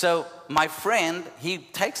 So my friend, he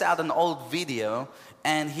takes out an old video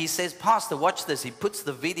and he says, "Pastor, watch this." He puts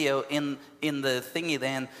the video in the thingy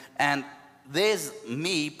then, and there's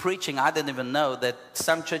me preaching. I didn't even know that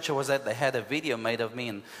some church I was at, they had a video made of me,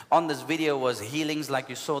 and on this video was healings like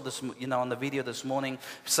you saw this, on the video this morning.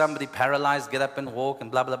 Somebody paralyzed, get up and walk, and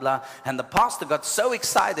blah, blah, blah. And the pastor got so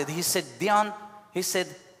excited. He said, "Deon," he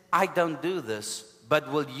said, "I don't do this, but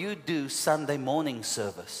will you do Sunday morning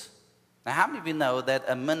service?" Now, how many of you know that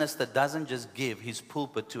a minister doesn't just give his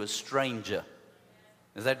pulpit to a stranger?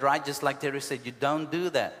 Is that right? Just like Terry said, you don't do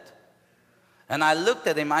that. And I looked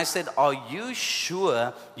at him, I said, "Are you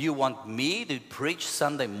sure you want me to preach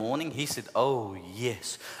Sunday morning?" He said, "Oh,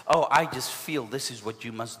 yes. Oh, I just feel this is what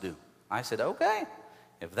you must do." I said, "Okay,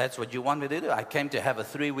 if that's what you want me to do." I came to have a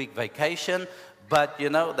 3-week vacation, but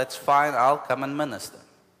that's fine. I'll come and minister.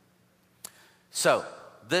 So,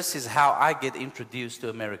 this is how I get introduced to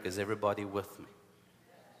America. Is everybody with me?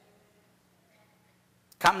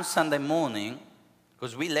 Come Sunday morning,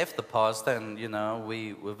 because we left the pastor and,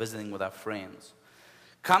 we were visiting with our friends.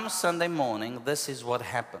 Come Sunday morning, this is what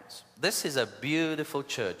happens. This is a beautiful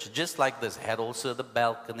church, just like this. Had also the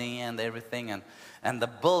balcony and everything, and the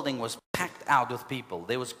building was packed out with people.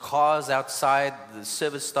 There was cars outside. The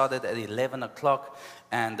service started at 11 o'clock,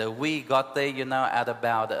 and we got there, at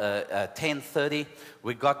about 10:30.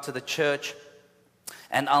 We got to the church,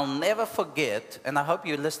 and I'll never forget, and I hope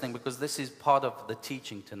you're listening because this is part of the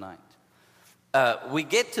teaching tonight. We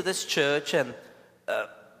get to this church, and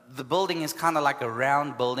the building is kind of like a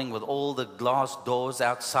round building with all the glass doors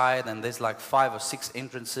outside, and there's like 5 or 6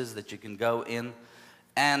 entrances that you can go in.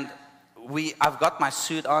 And I've got my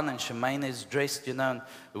suit on, and Shemaine is dressed, and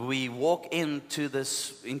we walk into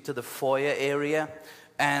the foyer area,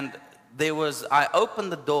 and I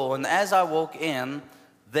opened the door, and as I walk in,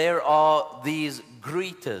 there are these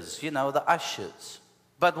greeters, the ushers.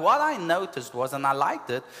 But what I noticed was, and I liked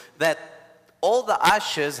it, that all the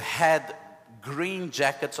ushers had green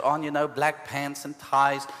jackets on, black pants and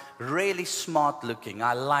ties, really smart looking.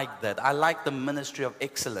 I like that. I like the ministry of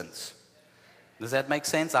excellence. Does that make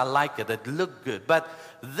sense? I like it. It looked good. But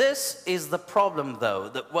this is the problem,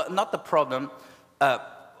 though. Not the problem.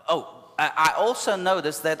 I also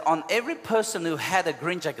noticed that on every person who had a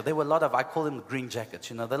green jacket, there were a lot of, I call them green jackets.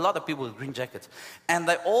 There are a lot of people with green jackets. And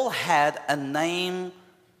they all had a name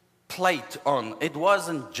plate on. It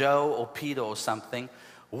wasn't Joe or Peter or something.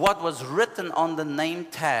 What was written on the name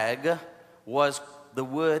tag was the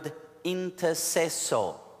word intercessor.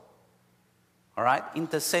 All right?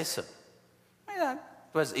 Intercessor. Yeah, it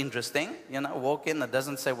was interesting. Walk in, it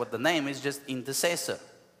doesn't say what the name is, just intercessor.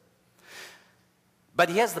 But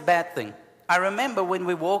here's the bad thing. I remember when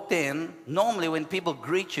we walked in, normally when people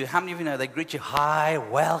greet you, how many of you know they greet you, "Hi,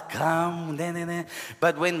 welcome."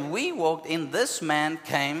 But when we walked in, this man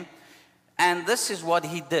came, and this is what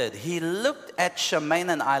he did. He looked at Shemaine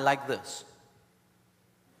and I like this.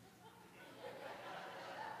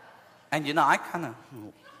 And I kind of,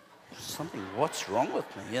 what's wrong with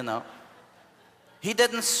me, He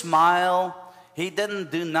didn't smile. He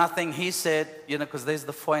didn't do nothing. He said, because there's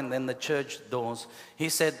the foyer and then the church doors. He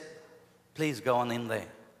said, "Please go on in there."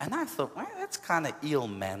 And I thought, well, that's kind of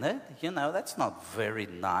ill-mannered. That's not very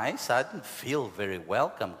nice. I didn't feel very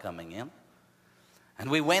welcome coming in. And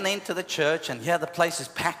we went into the church, and here the place is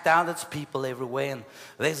packed out. It's people everywhere, and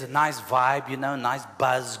there's a nice vibe, nice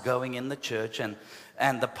buzz going in the church.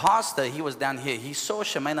 And the pastor, he was down here. He saw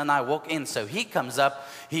Shemaine and I walk in, so he comes up.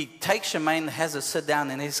 He takes Shemaine, has her sit down,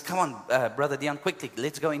 and he says, "Come on, Brother Deon, quickly,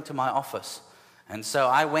 let's go into my office." And so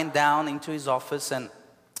I went down into his office, and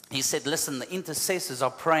he said, "Listen, the intercessors are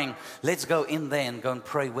praying. Let's go in there and go and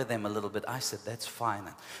pray with them a little bit." I said, "That's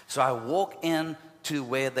fine." So I walk in to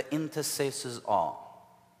where the intercessors are.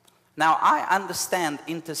 Now, I understand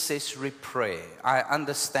intercessory prayer. I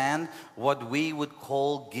understand what we would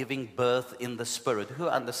call giving birth in the Spirit. Who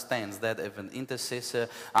understands that if an intercessor,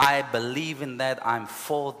 I believe in that, I'm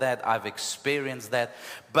for that, I've experienced that.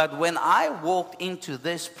 But when I walked into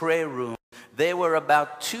this prayer room, there were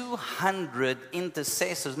about 200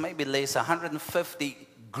 intercessors, maybe less, 150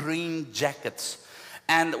 green jackets.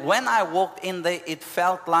 And when I walked in there, it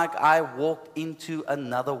felt like I walked into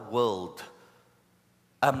another world.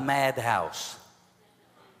 A madhouse.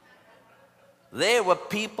 There were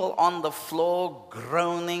people on the floor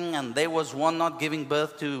groaning, and there was one not giving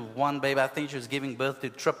birth to one baby. I think she was giving birth to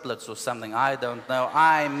triplets or something. I don't know.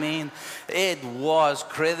 I mean, it was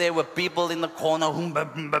crazy. There were people in the corner,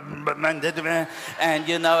 and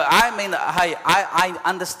you know, I mean, I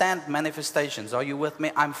understand manifestations. Are you with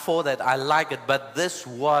me? I'm for that. I like it. But this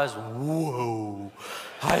was, whoa.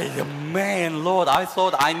 Man, Lord, I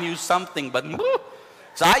thought I knew something, but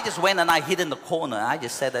so I just went and I hid in the corner. I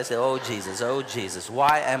said, oh Jesus,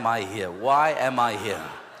 why am I here? Why am I here?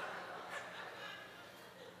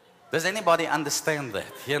 Does anybody understand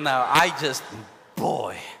that? You know,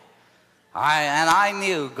 I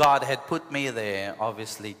knew God had put me there,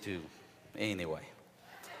 obviously, anyway.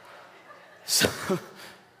 So,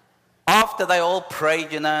 after they all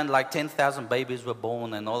prayed, you know, and like 10,000 babies were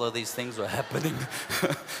born and all of these things were happening,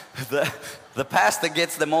 the pastor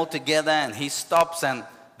gets them all together and he stops, and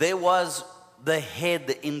there was the head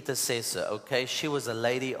intercessor, okay? She was a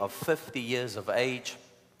lady of 50 years of age,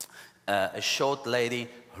 a short lady,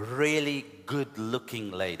 really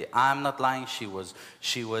good-looking lady. I'm not lying. She was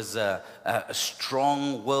a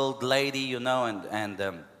strong-willed lady, you know,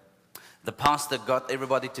 and the pastor got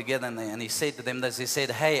everybody together and he said to them this. He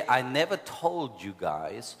said, hey, I never told you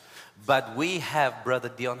guys, but we have Brother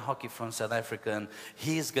Deon Hockey from South Africa, and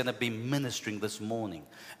he's going to be ministering this morning.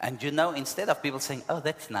 And you know, instead of people saying, oh,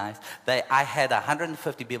 that's nice, I had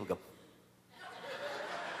 150 people go,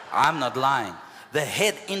 I'm not lying. The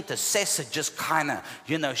head intercessor just kind of,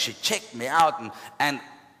 you know, she checked me out, and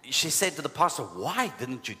she said to the pastor, why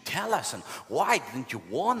didn't you tell us? And why didn't you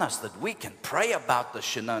warn us that we can pray about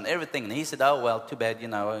this, you know, and everything? And he said, oh, well, too bad, you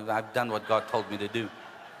know, I've done what God told me to do.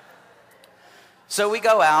 So we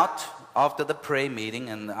go out after the prayer meeting,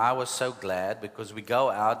 and I was so glad because we go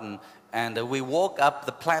out and we walk up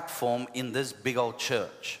the platform in this big old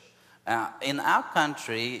church. In our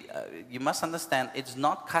country, you must understand, it's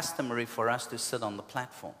not customary for us to sit on the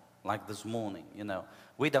platform like this morning, you know.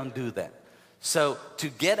 We don't do that. So to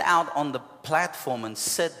get out on the platform and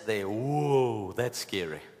sit there, whoa, that's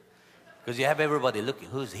scary. Because you have everybody looking,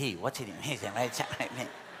 who's he? What's he doing?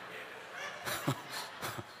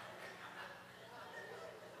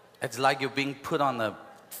 It's like you're being put on a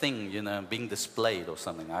thing, you know, being displayed or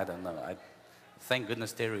something. I don't know. Thank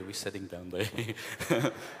goodness, Terry, we're sitting down there.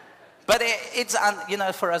 But you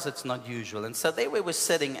know, for us, it's not usual. And so there we were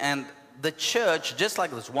sitting, and the church, just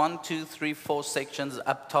like this 1, 2, 3, 4 sections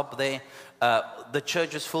up top there, the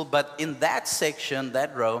church is full. But in that section,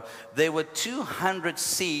 that row, there were 200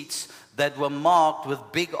 seats that were marked with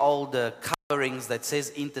big old coverings that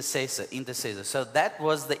says intercessor, intercessor. So that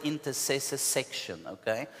was the intercessor section,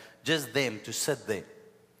 okay? Just them to sit there.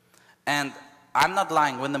 And I'm not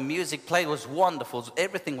lying, when the music played, it was wonderful,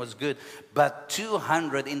 everything was good, but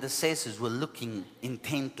 200 intercessors were looking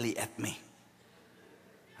intently at me.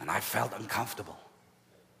 And I felt uncomfortable.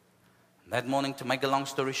 That morning, to make a long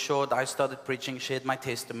story short, I started preaching, shared my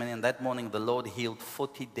testimony, and that morning the Lord healed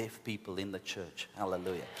 40 deaf people in the church.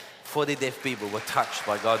 Hallelujah. 40 deaf people were touched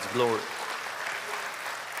by God's glory.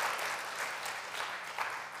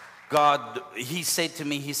 God, he said to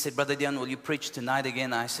me, he said, Brother Deon, will you preach tonight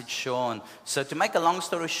again? I said, sure. And so to make a long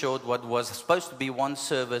story short, what was supposed to be one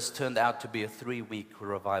service turned out to be a 3-week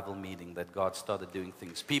revival meeting that God started doing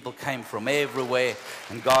things. People came from everywhere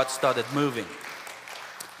and God started moving.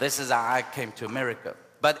 This is how I came to America.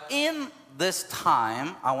 But in this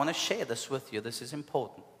time, I want to share this with you. This is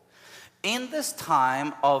important. In this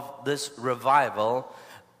time of this revival,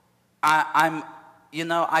 I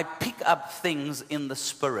pick up things in the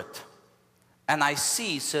spirit and I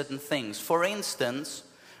see certain things. For instance,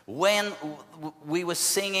 when we were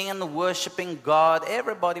singing and worshiping God,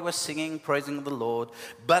 everybody was singing, praising the Lord,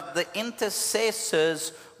 but the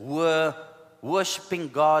intercessors were worshiping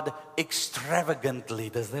God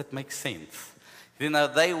extravagantly. Does that make sense? You know,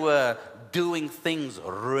 they were doing things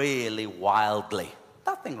really wildly.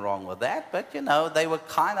 Nothing wrong with that, but you know, they were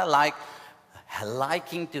kind of like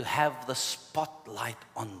liking to have the spotlight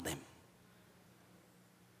on them.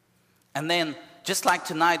 And then, just like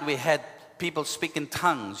tonight, we had people speak in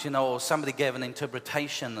tongues, you know, or somebody gave an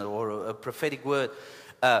interpretation or a prophetic word.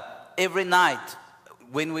 Every night,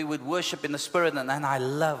 when we would worship in the Spirit, and I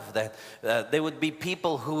love that, there would be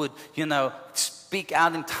people who would, speak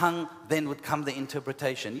out in tongue, then would come the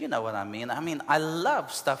interpretation. You know what I mean? I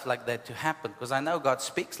love stuff like that to happen because I know God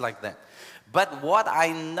speaks like that. But what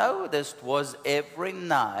I noticed was every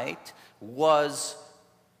night was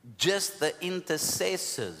just the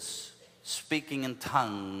intercessors speaking in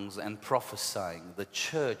tongues and prophesying. The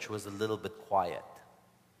church was a little bit quiet.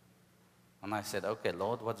 And I said, okay,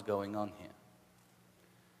 Lord, what's going on here?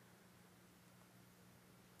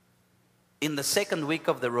 In the second week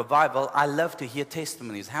of the revival, I love to hear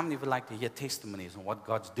testimonies. How many of you like to hear testimonies on what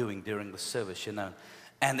God's doing during the service,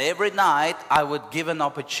 And every night, I would give an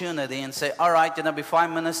opportunity and say, all right, before I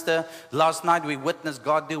minister, last night we witnessed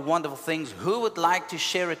God do wonderful things. Who would like to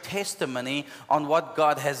share a testimony on what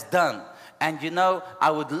God has done? And I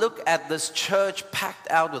would look at this church packed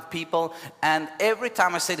out with people, and every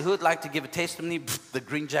time I said, who would like to give a testimony, the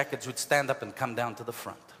green jackets would stand up and come down to the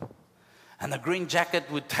front. And the green jacket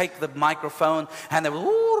would take the microphone, and they would,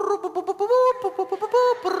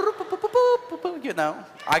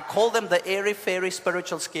 I call them the airy, fairy,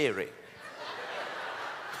 spiritual, scary.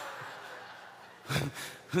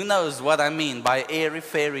 Who knows what I mean by airy,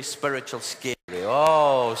 fairy, spiritual, scary?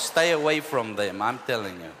 Oh, stay away from them, I'm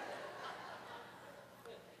telling you.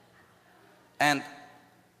 And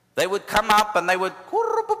they would come up and they would,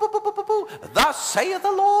 thus saith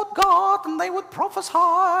the Lord God, and they would prophesy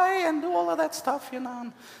and do all of that stuff,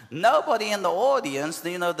 Nobody in the audience,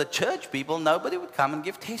 the church people, nobody would come and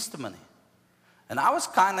give testimony. And I was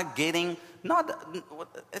kind of getting,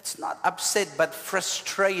 it's not upset, but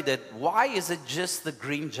frustrated. Why is it just the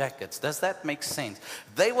green jackets? Does that make sense?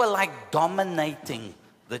 They were like dominating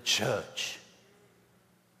the church.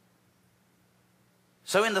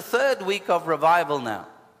 So in the third week of revival now,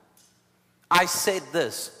 I said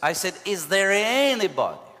this. I said, is there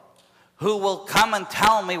anybody who will come and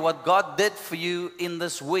tell me what God did for you in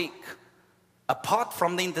this week, apart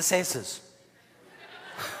from the intercessors?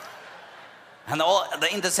 And all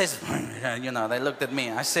the intercessors, they looked at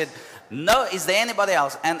me. I said, no, is there anybody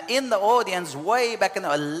else? And in the audience, way back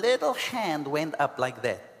a little hand went up like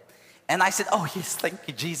that. And I said, oh, yes, thank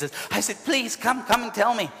you, Jesus. I said, please, come and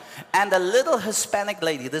tell me. And a little Hispanic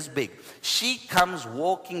lady, this big, she comes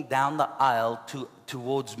walking down the aisle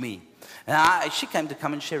towards me. And she came to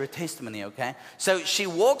come and share a testimony, okay? So she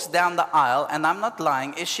walks down the aisle, and I'm not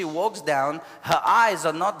lying. As she walks down, her eyes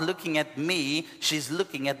are not looking at me. She's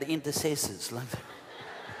looking at the intercessors. Like that.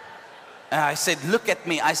 And I said, look at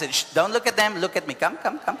me. I said, don't look at them. Look at me. Come,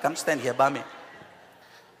 stand here by me.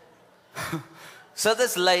 So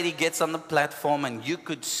this lady gets on the platform, and you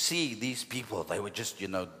could see these people. They were just,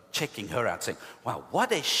 checking her out, saying, wow,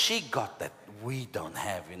 what has she got that we don't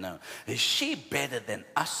have, Is she better than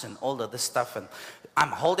us and all of this stuff? And I'm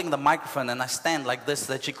holding the microphone, and I stand like this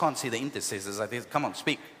so that she can't see the intercessors. I said, come on,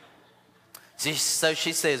 speak. So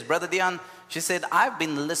she says, Brother Deon, she said, I've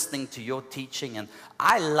been listening to your teaching, and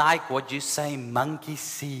I like what you say, monkey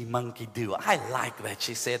see, monkey do. I like that,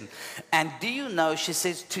 she said. And do you know, she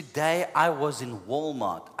says, today I was in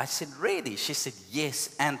Walmart. I said, really? She said,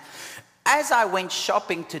 yes. And as I went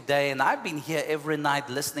shopping today, and I've been here every night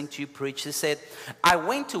listening to you preach, she said, I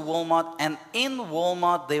went to Walmart, and in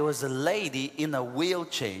Walmart there was a lady in a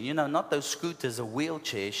wheelchair. Not those scooters, a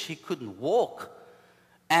wheelchair. She couldn't walk.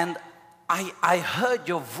 And I heard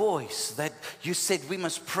your voice that you said we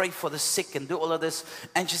must pray for the sick and do all of this.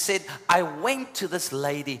 And she said, I went to this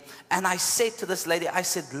lady, and I said to this lady, I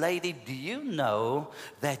said, lady, do you know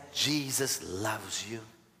that Jesus loves you?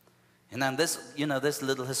 And then this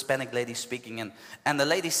little Hispanic lady speaking, and the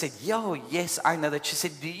lady said, yes, I know that. She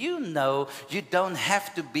said, do you know you don't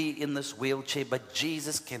have to be in this wheelchair, but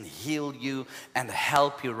Jesus can heal you and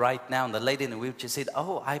help you right now? And the lady in the wheelchair said,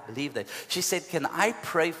 oh, I believe that. She said, can I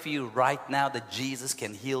pray for you right now that Jesus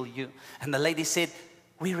can heal you? And the lady said,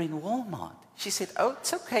 we're in Walmart. She said, oh,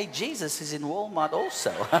 it's okay. Jesus is in Walmart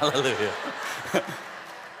also. Hallelujah.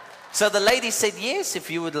 So the lady said, yes, if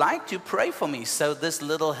you would like to, pray for me. So this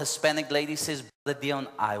little Hispanic lady says, Brother Deon,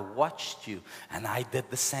 I watched you, and I did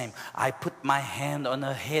the same. I put my hand on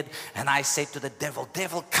her head, and I said to the devil,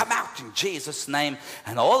 devil, come out in Jesus' name.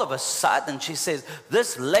 And all of a sudden, she says,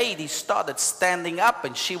 this lady started standing up,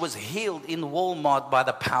 and she was healed in Walmart by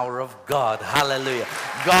the power of God. Hallelujah.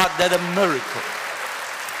 God did a miracle.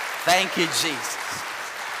 Thank you, Jesus.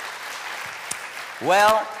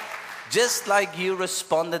 Well, just like you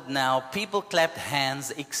responded now, people clapped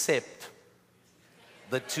hands except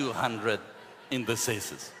the 200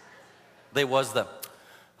 intercessors. There was the,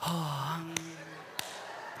 oh.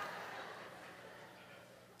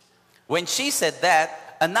 When she said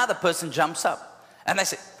that, another person jumps up. And I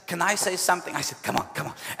said, can I say something? I said, come on, come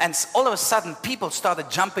on. And all of a sudden, people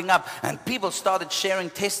started jumping up and people started sharing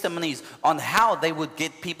testimonies on how they would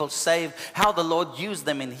get people saved, how the Lord used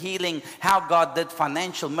them in healing, how God did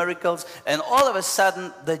financial miracles. And all of a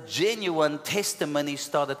sudden, the genuine testimony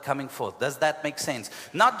started coming forth. Does that make sense?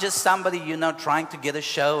 Not just somebody, trying to get a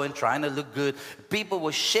show and trying to look good. People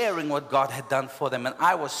were sharing what God had done for them. And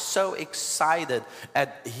I was so excited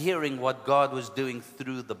at hearing what God was doing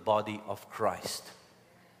through the body of Christ.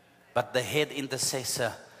 But the head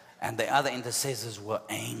intercessor and the other intercessors were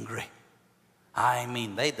angry. I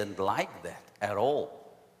mean, they didn't like that at all.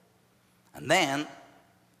 And then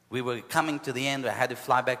we were coming to the end. I had to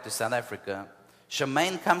fly back to South Africa.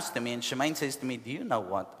 Shemaine comes to me and Shemaine says to me, do you know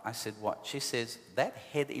what? I said, what? She says, that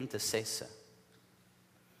head intercessor.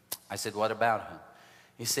 I said, what about her?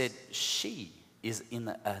 He said, she is in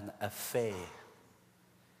an affair.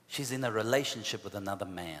 She's in a relationship with another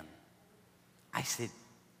man. I said,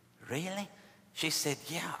 really? She said,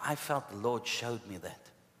 yeah, I felt the Lord showed me that.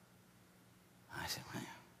 I said, well,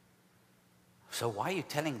 so why are you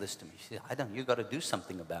telling this to me? She said, I don't, you got to do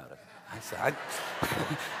something about it. I said,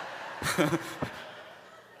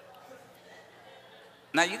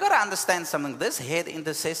 Now you got to understand something. This head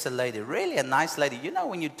intercessor lady, really a nice lady.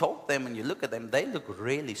 When you talk to them and you look at them, they look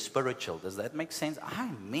really spiritual. Does that make sense? I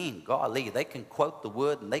mean, golly, they can quote the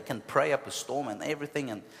word and they can pray up a storm and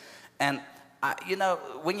everything. And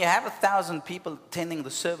when you have 1,000 people attending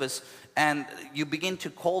the service and you begin to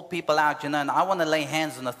call people out, and I want to lay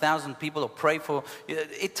hands on 1,000 people or pray for,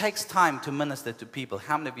 it takes time to minister to people.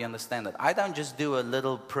 How many of you understand that? I don't just do a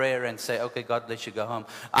little prayer and say, okay, God bless you, go home.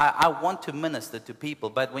 I want to minister to people,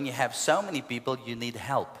 but when you have so many people, you need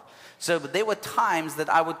help. So there were times that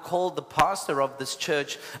I would call the pastor of this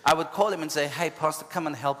church. I would call him and say, hey, pastor, come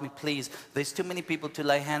and help me, please. There's too many people to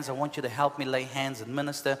lay hands. I want you to help me lay hands and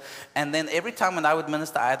minister. And then every time when I would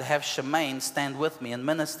minister, I'd have Shemaine stand with me and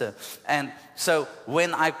minister. And so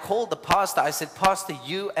when I called the pastor, I said, pastor,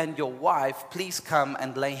 you and your wife, please come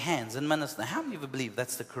and lay hands and minister. How many of you believe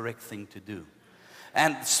that's the correct thing to do?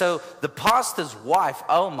 And so the pastor's wife,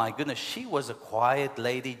 oh my goodness, she was a quiet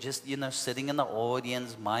lady, just, sitting in the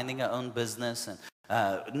audience, minding her own business and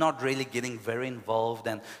not really getting very involved.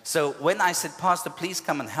 And so when I said, pastor, please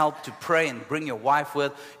come and help to pray and bring your wife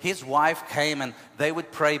with, his wife came and they would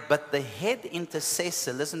pray. But the head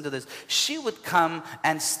intercessor, listen to this, she would come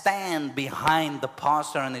and stand behind the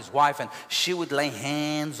pastor and his wife, and she would lay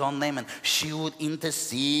hands on them and she would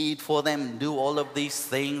intercede for them and do all of these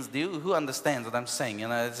things. Who understands what I'm saying?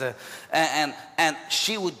 And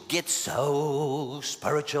she would get so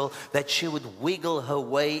spiritual that she would wiggle her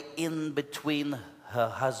way in between her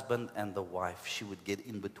husband and the wife. She would get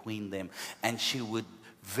in between them and she would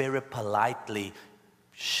very politely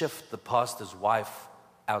shift the pastor's wife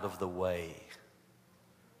out of the way.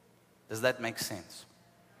 Does that make sense?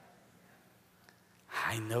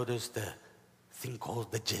 I noticed the thing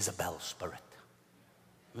called the Jezebel spirit.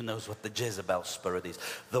 Who knows what the Jezebel spirit is?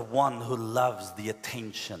 The one who loves the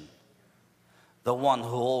attention. The one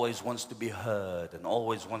who always wants to be heard and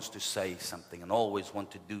always wants to say something and always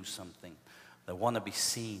want to do something. They want to be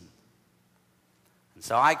seen. And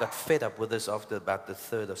so I got fed up with this after about the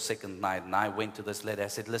third or second night. And I went to this lady. I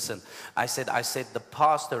said, listen, I said, the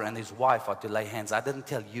pastor and his wife are to lay hands. I didn't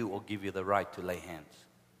tell you or give you the right to lay hands.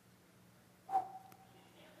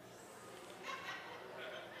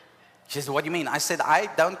 She said, what do you mean? I said, I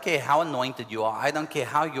don't care how anointed you are. I don't care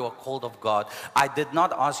how you are called of God. I did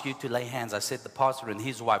not ask you to lay hands. I said, the pastor and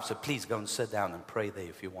his wife, so please go and sit down and pray there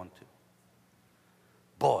if you want to.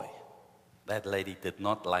 Boy, that lady did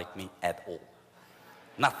not like me at all.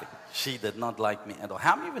 Nothing. She did not like me at all.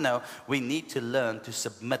 How many of you know we need to learn to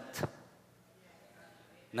submit?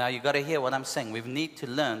 Now you got to hear what I'm saying. We need to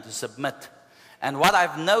learn to submit. And what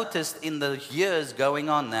I've noticed in the years going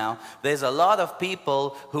on now, there's a lot of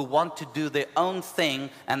people who want to do their own thing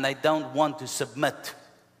and they don't want to submit.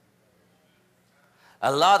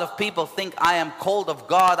 A lot of people think I am called of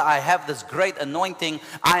God. I have this great anointing.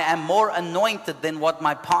 I am more anointed than what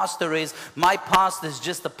my pastor is. My pastor is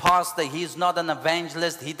just a pastor. He's not an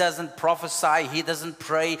evangelist. He doesn't prophesy. He doesn't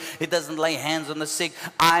pray. He doesn't lay hands on the sick.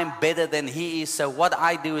 I'm better than he is. So what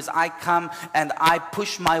I do is I come and I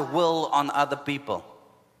push my will on other people.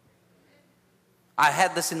 I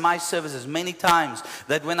had this in my services many times,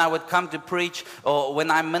 that when I would come to preach or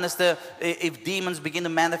when I minister, if demons begin to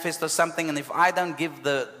manifest or something, and if I don't give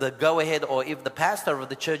the go-ahead, or if the pastor of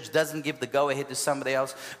the church doesn't give the go-ahead to somebody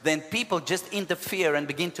else, then people just interfere and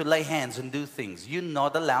begin to lay hands and do things. You're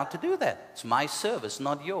not allowed to do that. It's my service,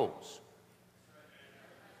 not yours.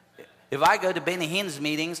 If I go to Benny Hinn's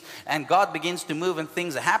meetings and God begins to move and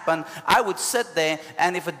things happen, I would sit there,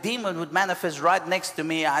 and if a demon would manifest right next to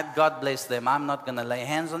me, God bless them. I'm not going to lay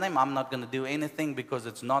hands on them. I'm not going to do anything because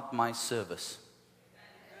it's not my service.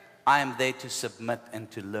 I am there to submit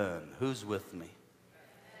and to learn. Who's with me?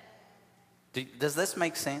 Does this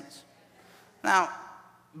make sense? Now,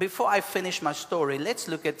 before I finish my story, let's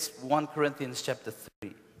look at 1 Corinthians chapter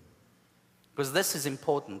 3. Because this is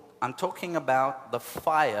important. I'm talking about the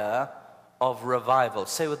fire of revival.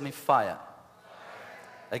 Say with me, fire.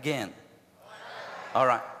 Again. All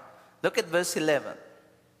right. Look at verse 11.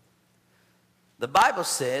 The Bible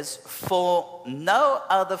says, "For no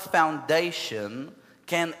other foundation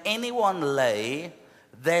can anyone lay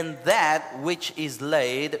than that which is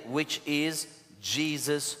laid, which is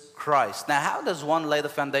Jesus Christ." Now, how does one lay the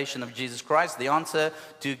foundation of Jesus Christ? The answer: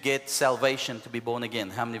 to get salvation, to be born again.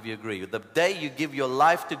 How many of you agree? The day you give your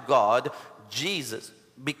life to God, Jesus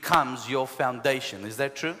becomes your foundation. Is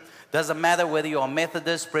that true? Doesn't matter whether you're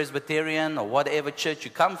Methodist, Presbyterian, or whatever church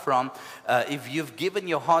you come from. If you've given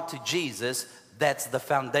your heart to Jesus, that's the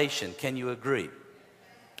foundation. Can you agree?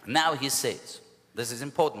 Now he says, this is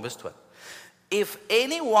important, verse 12. "If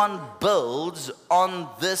anyone builds on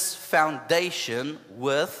this foundation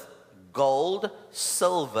with gold,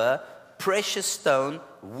 silver, precious stone,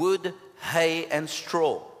 wood, hay, and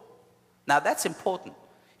straw." Now that's important.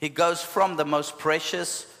 He goes from the most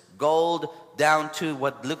precious gold down to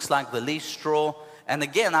what looks like the least straw. And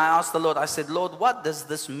again, I asked the Lord, I said, "Lord, what does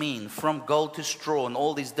this mean? From gold to straw and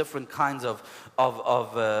all these different kinds of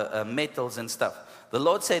metals and stuff." The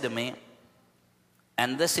Lord said to me,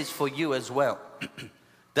 and this is for you as well.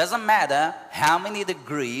 Doesn't matter how many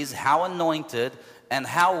degrees, how anointed, and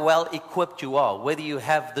how well equipped you are, whether you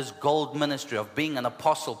have this gold ministry of being an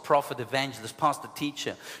apostle, prophet, evangelist, pastor,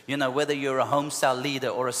 teacher, whether you're a home cell leader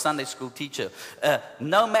or a Sunday school teacher,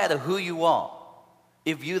 no matter who you are,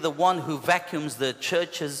 if you're the one who vacuums the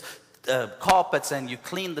church's carpets and you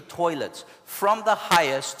clean the toilets, from the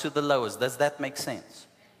highest to the lowest, does that make sense?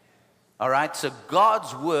 All right, so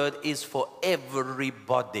God's word is for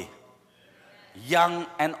everybody, young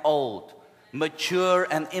and old, mature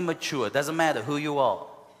and immature, doesn't matter who you are.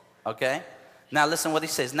 Okay? Now listen what he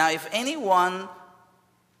says. "Now if anyone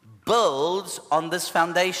builds on this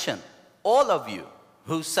foundation," all of you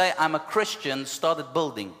who say, "I'm a Christian," started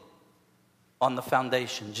building on the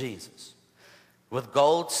foundation, Jesus, with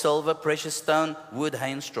gold, silver, precious stone, wood,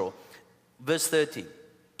 hay, and straw. Verse 13.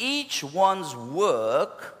 "Each one's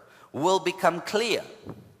work will become clear,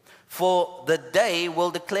 for the day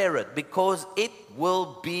will declare it, because it will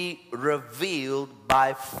be revealed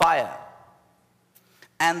by fire.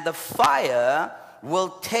 And the fire will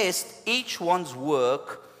test each one's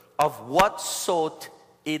work of what sort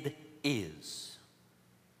it is."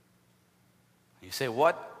 You say,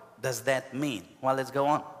 what does that mean? Well, let's go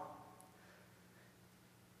on.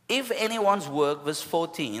 "If anyone's work," verse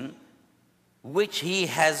 14, "which he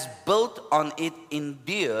has built on it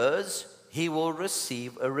endures, he will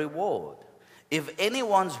receive a reward. If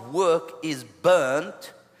anyone's work is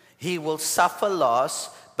burnt, he will suffer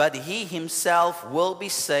loss, but he himself will be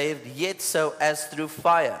saved, yet so as through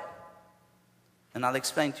fire." And I'll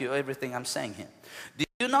explain to you everything I'm saying here. "Do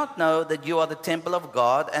you not know that you are the temple of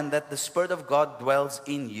God, and that the Spirit of God dwells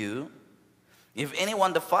in you? If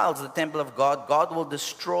anyone defiles the temple of God, God will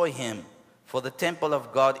destroy him, for the temple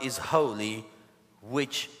of God is holy,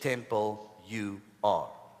 which temple you are."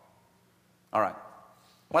 All right,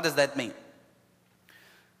 what does that mean?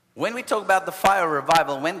 When we talk about the fire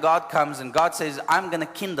revival, when God comes and God says, "I'm going to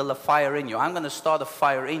kindle a fire in you, I'm going to start a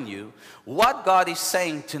fire in you," what God is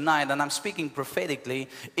saying tonight, and I'm speaking prophetically,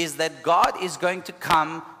 is that God is going to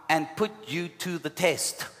come and put you to the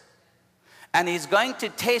test. And He's going to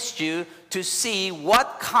test you to see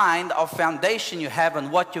what kind of foundation you have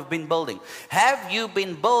and what you've been building. Have you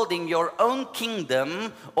been building your own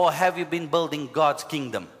kingdom, or have you been building God's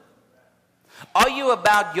kingdom? Are you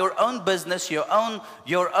about your own business, your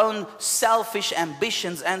own selfish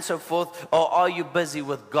ambitions and so forth, or are you busy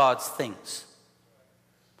with God's things?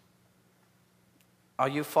 Are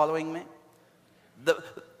you following me?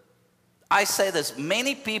 I say this,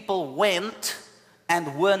 many people went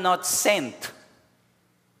and were not sent.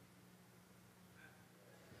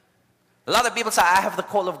 A lot of people say, "I have the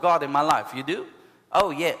call of God in my life." You do?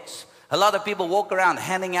 Oh, yes. A lot of people walk around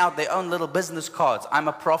handing out their own little business cards. "I'm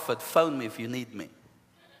a prophet, phone me if you need me."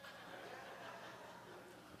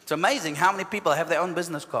 It's amazing how many people have their own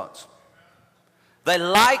business cards. They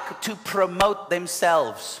like to promote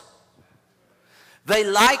themselves. They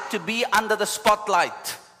like to be under the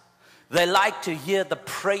spotlight. They like to hear the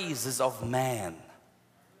praises of man.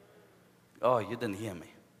 Oh, you didn't hear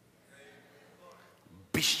me.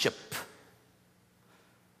 bishop,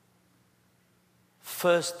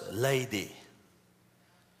 first lady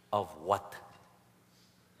of what?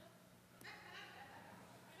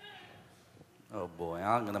 Oh boy,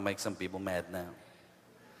 I'm going to make some people mad now.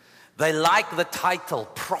 They like the title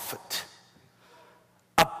prophet,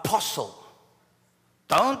 apostle.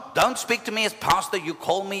 Don't speak to me as pastor, you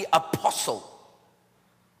call me apostle.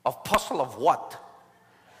 Apostle of what?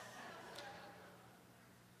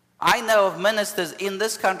 I know of ministers in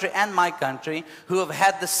this country and my country who have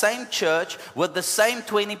had the same church with the same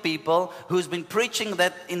 20 people, who's been preaching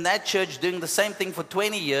that in that church, doing the same thing for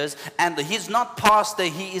 20 years, and he's not pastor,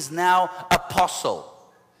 he is now apostle.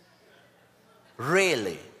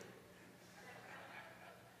 Really?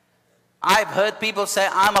 I've heard people say,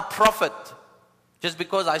 I'm a prophet. Just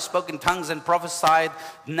because I spoke in tongues and prophesied,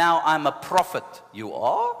 now I'm a prophet. You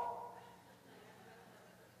are?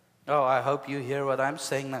 Oh, I hope you hear what I'm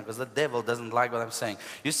saying now, because the devil doesn't like what I'm saying.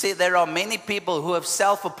 You see, there are many people who have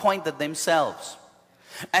self-appointed themselves.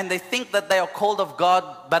 And they think that they are called of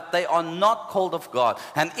God, but they are not called of God.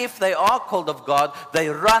 And if they are called of God, they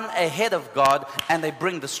run ahead of God and they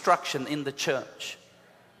bring destruction in the church.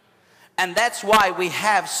 And that's why we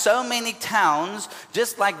have so many towns,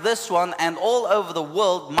 just like this one, and all over the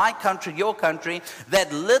world, my country, your country,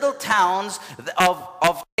 that little towns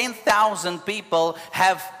of 10,000 people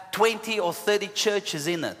have 20 or 30 churches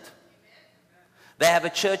in it. They have a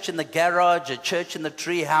church in the garage, a church in the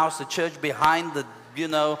tree house, a church behind the,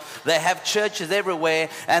 they have churches everywhere.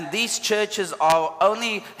 And these churches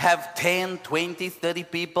only have 10, 20, 30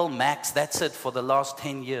 people max. That's it for the last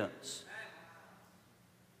 10 years.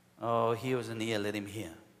 Oh, he was an ear, let him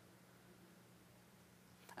hear.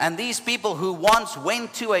 And these people who once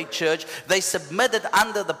went to a church, they submitted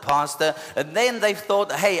under the pastor, and then they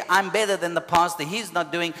thought, hey, I'm better than the pastor, he's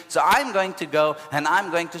not doing, so I'm going to go and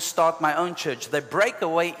I'm going to start my own church. They break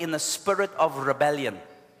away in the spirit of rebellion.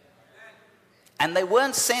 And they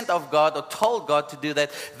weren't sent of God or told God to do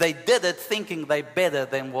that. They did it thinking they're better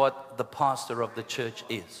than what the pastor of the church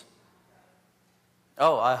is.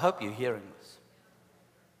 Oh, I hope you're hearing this.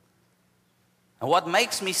 And what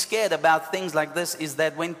makes me scared about things like this is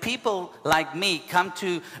that when people like me come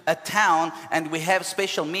to a town and we have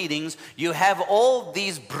special meetings, you have all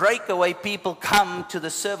these breakaway people come to the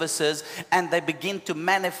services and they begin to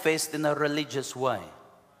manifest in a religious way.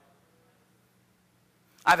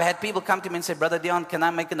 I've had people come to me and say, Brother Deon, can I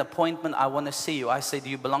make an appointment? I want to see you. I say, do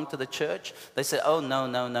you belong to the church? They say, oh,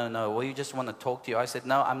 no. Well, you just want to talk to you. I said,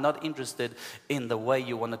 no, I'm not interested in the way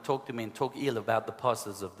you want to talk to me and talk ill about the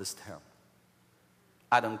pastors of this town.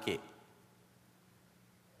 I don't care.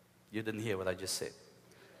 You didn't hear what I just said.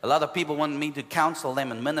 A lot of people want me to counsel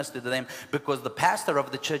them and minister to them because the pastor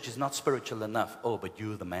of the church is not spiritual enough. Oh, but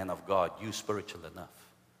you're the man of God. You're spiritual enough.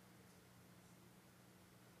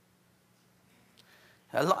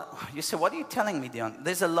 You say, what are you telling me, Deon?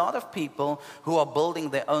 There's a lot of people who are building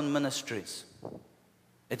their own ministries.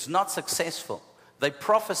 It's not successful. They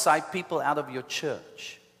prophesy people out of your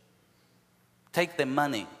church. Take their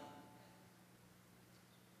money.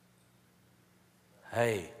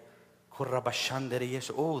 Hey,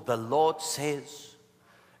 oh, the Lord says,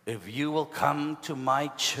 if you will come to my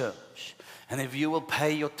church and if you will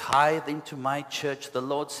pay your tithe into my church, the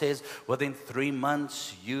Lord says, within 3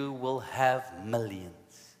 months you will have millions.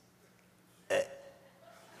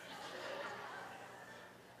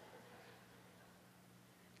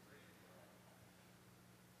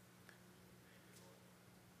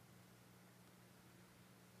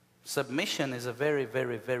 Submission is a very,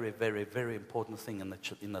 very, very, very, very important thing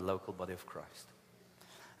in the local body of Christ.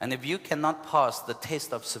 And if you cannot pass the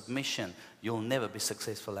test of submission, you'll never be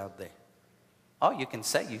successful out there. Oh, you can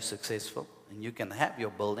say you're successful, and you can have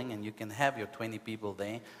your building, and you can have your 20 people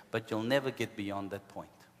there, but you'll never get beyond that point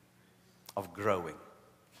of growing.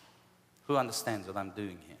 Who understands what I'm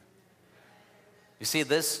doing here? You see,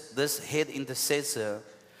 this head intercessor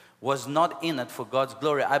was not in it for God's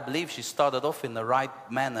glory. I believe she started off in the right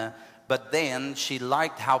manner, but then she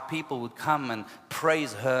liked how people would come and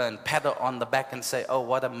praise her and pat her on the back and say, oh,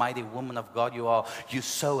 what a mighty woman of God you are. You're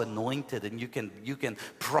so anointed and you can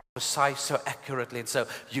prophesy so accurately. And so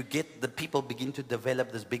the people begin to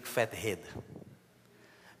develop this big fat head.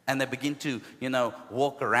 And they begin to,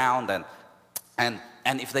 walk around and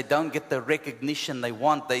if they don't get the recognition they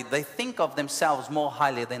want, they think of themselves more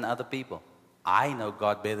highly than other people. I know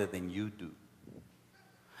God better than you do.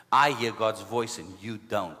 I hear God's voice and you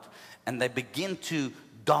don't. And they begin to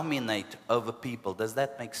dominate over people. Does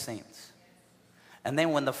that make sense? And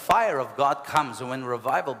then when the fire of God comes and when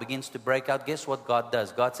revival begins to break out, guess what God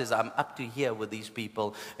does? God says, I'm up to here with these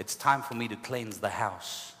people. It's time for me to cleanse the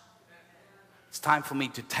house. It's time for me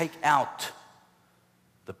to take out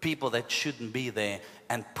the people that shouldn't be there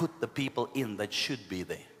and put the people in that should be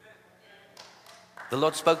there. The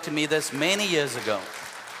Lord spoke to me this many years ago.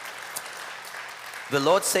 The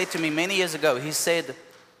Lord said to me many years ago, He said,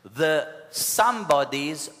 the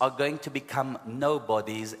somebodies are going to become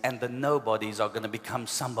nobodies, and the nobodies are going to become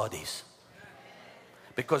somebodies.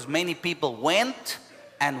 Because many people went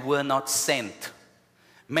and were not sent.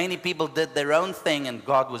 Many people did their own thing and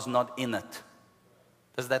God was not in it.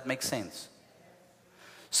 Does that make sense?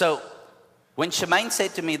 So, when Shemaine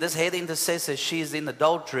said to me, this head intercessor, she is in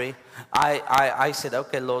adultery, I said,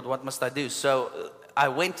 okay, Lord, what must I do? So, I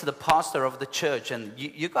went to the pastor of the church, and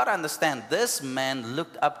you got to understand, this man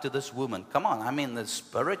looked up to this woman. Come on, I mean, it's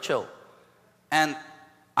spiritual. And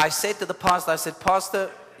I said to the pastor, I said,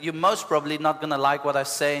 Pastor, you're most probably not going to like what I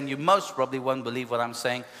say, and you most probably won't believe what I'm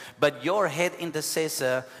saying, but your head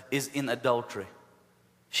intercessor is in adultery.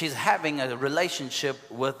 She's having a relationship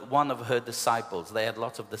with one of her disciples. They had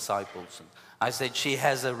lots of disciples. And I said, she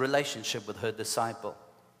has a relationship with her disciple.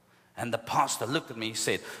 And the pastor looked at me, he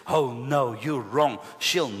said, oh no, you're wrong.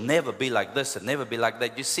 She'll never be like this and never be like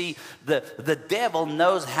that. You see, the devil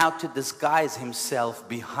knows how to disguise himself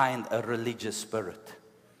behind a religious spirit.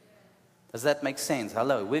 Does that make sense?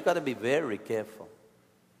 Hello, we've got to be very careful.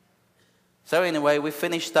 So anyway, we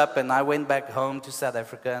finished up and I went back home to South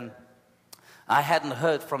Africa, and I hadn't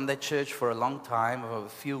heard from that church for a long time, for a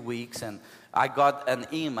few weeks, and I got an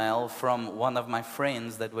email from one of my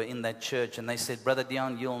friends that were in that church, and they said, Brother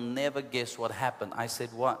Deon, you'll never guess what happened. I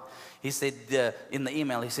said, what? He said, in the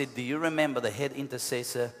email, he said, do you remember the head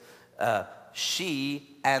intercessor?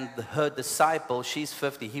 She and her disciple, she's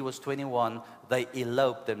 50, he was 21, they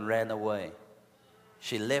eloped and ran away.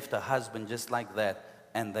 She left her husband just like that,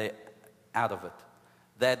 and they out of it.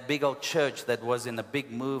 That big old church that was in a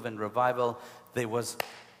big move and revival, there was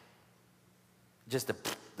just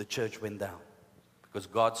the church went down because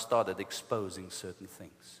God started exposing certain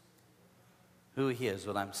things. Who hears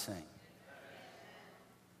what I'm saying?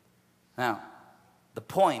 Now, the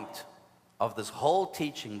point of this whole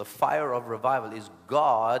teaching, the fire of revival, is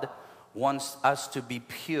God wants us to be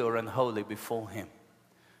pure and holy before Him.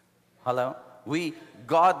 Hello?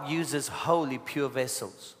 God uses holy, pure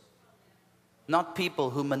vessels. Not people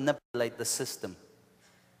who manipulate the system.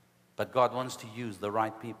 But God wants to use the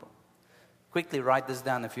right people. Quickly write this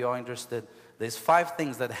down if you are interested. There's 5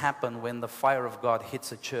 things that happen when the fire of God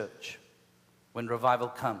hits a church. When revival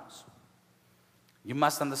comes. You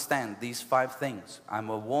must understand these 5 things. I'm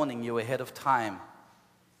warning you ahead of time.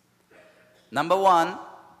 Number 1,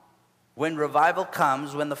 when revival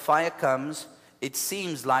comes, when the fire comes, it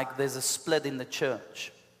seems like there's a split in the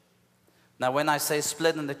church. Now, when I say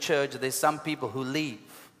split in the church, there's some people who leave.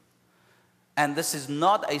 And this is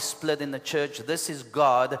not a split in the church. This is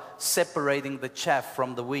God separating the chaff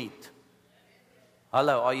from the wheat.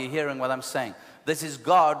 Hello, are you hearing what I'm saying? This is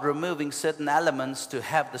God removing certain elements to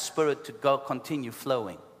have the Spirit to go continue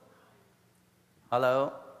flowing.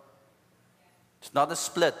 Hello? It's not a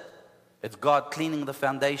split. It's God cleaning the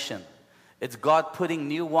foundation. It's God putting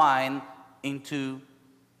new wine into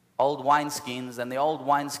old wineskins, and the old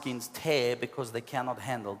wineskins tear because they cannot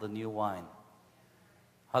handle the new wine.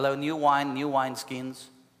 Hello, new wine, new wineskins.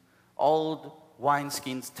 Old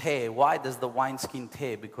wineskins tear. Why does the wineskin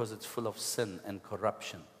tear? Because it's full of sin and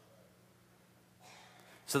corruption.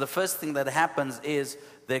 So the first thing that happens is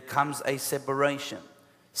there comes a separation.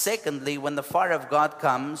 Secondly, when the fire of God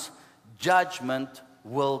comes, judgment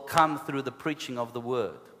will come through the preaching of the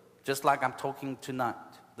word. Just like I'm talking tonight,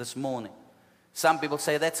 this morning. Some people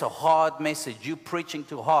say, that's a hard message. You're preaching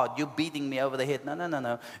too hard. You're beating me over the head.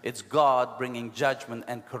 No. It's God bringing judgment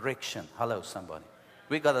and correction. Hello, somebody.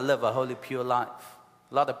 We've got to live a holy, pure life.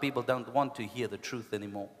 A lot of people don't want to hear the truth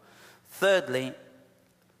anymore. Thirdly,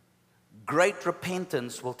 great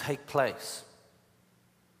repentance will take place.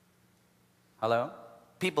 Hello?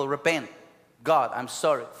 People repent. God, I'm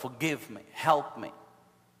sorry. Forgive me. Help me.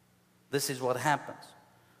 This is what happens.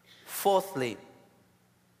 Fourthly,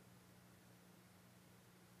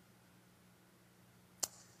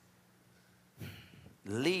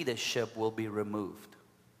 leadership will be removed.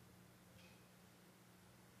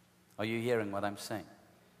 Are you hearing what I'm saying?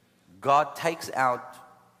 God takes out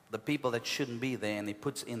the people that shouldn't be there and He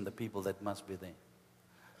puts in the people that must be there.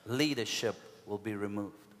 Leadership will be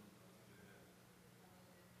removed.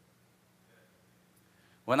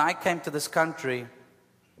 When I came to this country,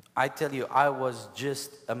 I tell you, I was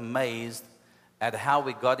just amazed at how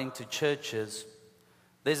we got into churches.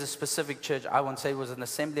 There's a specific church, I won't say it was an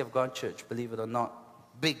Assembly of God church, believe it or not,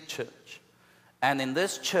 big church. And in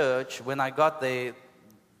this church, when I got there,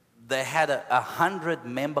 they had a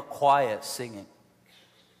 100-member choir singing.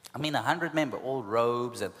 I mean, 100-member, all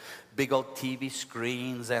robes and big old TV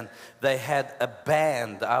screens. And they had a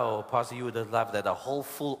band. Oh, Pastor, you would have loved that. A whole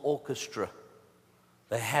full orchestra.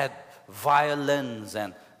 They had violins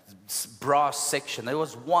and brass section. It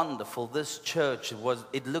was wonderful. This church,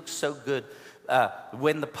 it looked so good.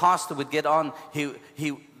 When the pastor would get on,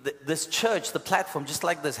 this church, the platform, just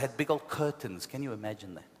like this, had big old curtains. Can you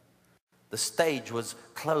imagine that? The stage was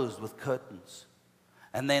closed with curtains.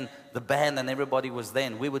 And then the band and everybody was there.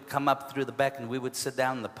 And we would come up through the back and we would sit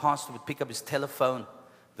down. And the pastor would pick up his telephone.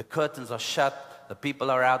 The curtains are shut. The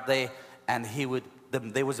people are out there. And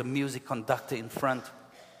there was a music conductor in front.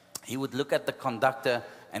 He would look at the conductor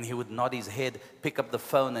and he would nod his head, pick up the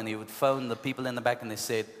phone, and he would phone the people in the back, and they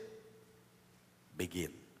said,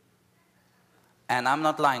 begin. And I'm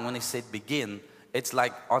not lying. When he said begin, it's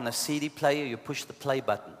like on a CD player, you push the play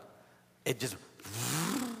button. It just,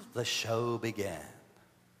 the show began.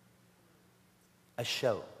 A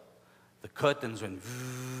show. The curtains went,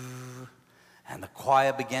 and the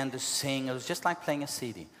choir began to sing. It was just like playing a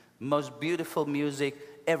CD. Most beautiful music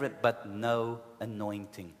ever, but no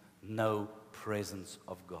anointing, no presence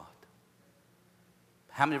of God.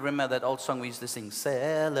 How many remember that old song we used to sing,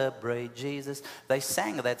 Celebrate Jesus? They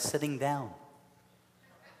sang that sitting down.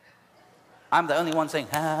 I'm the only one saying,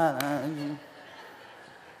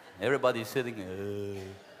 everybody's sitting.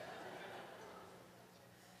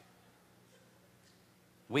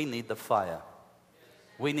 We need the fire.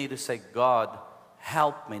 We need to say, God,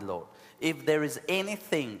 help me, Lord. If there is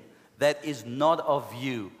anything that is not of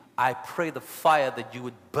you, I pray the fire that you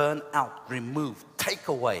would burn out, remove, take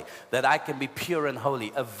away, that I can be pure and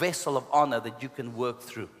holy, a vessel of honor that you can work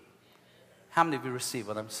through. How many of you receive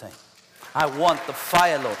what I'm saying? I want the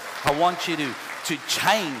fire, Lord. I want you to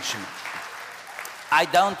change me. I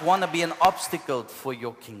don't want to be an obstacle for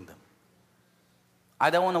your kingdom. I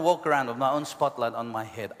don't want to walk around with my own spotlight on my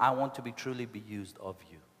head. I want to truly be used of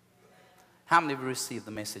you. How many of you receive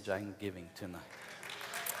the message I'm giving tonight?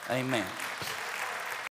 Amen.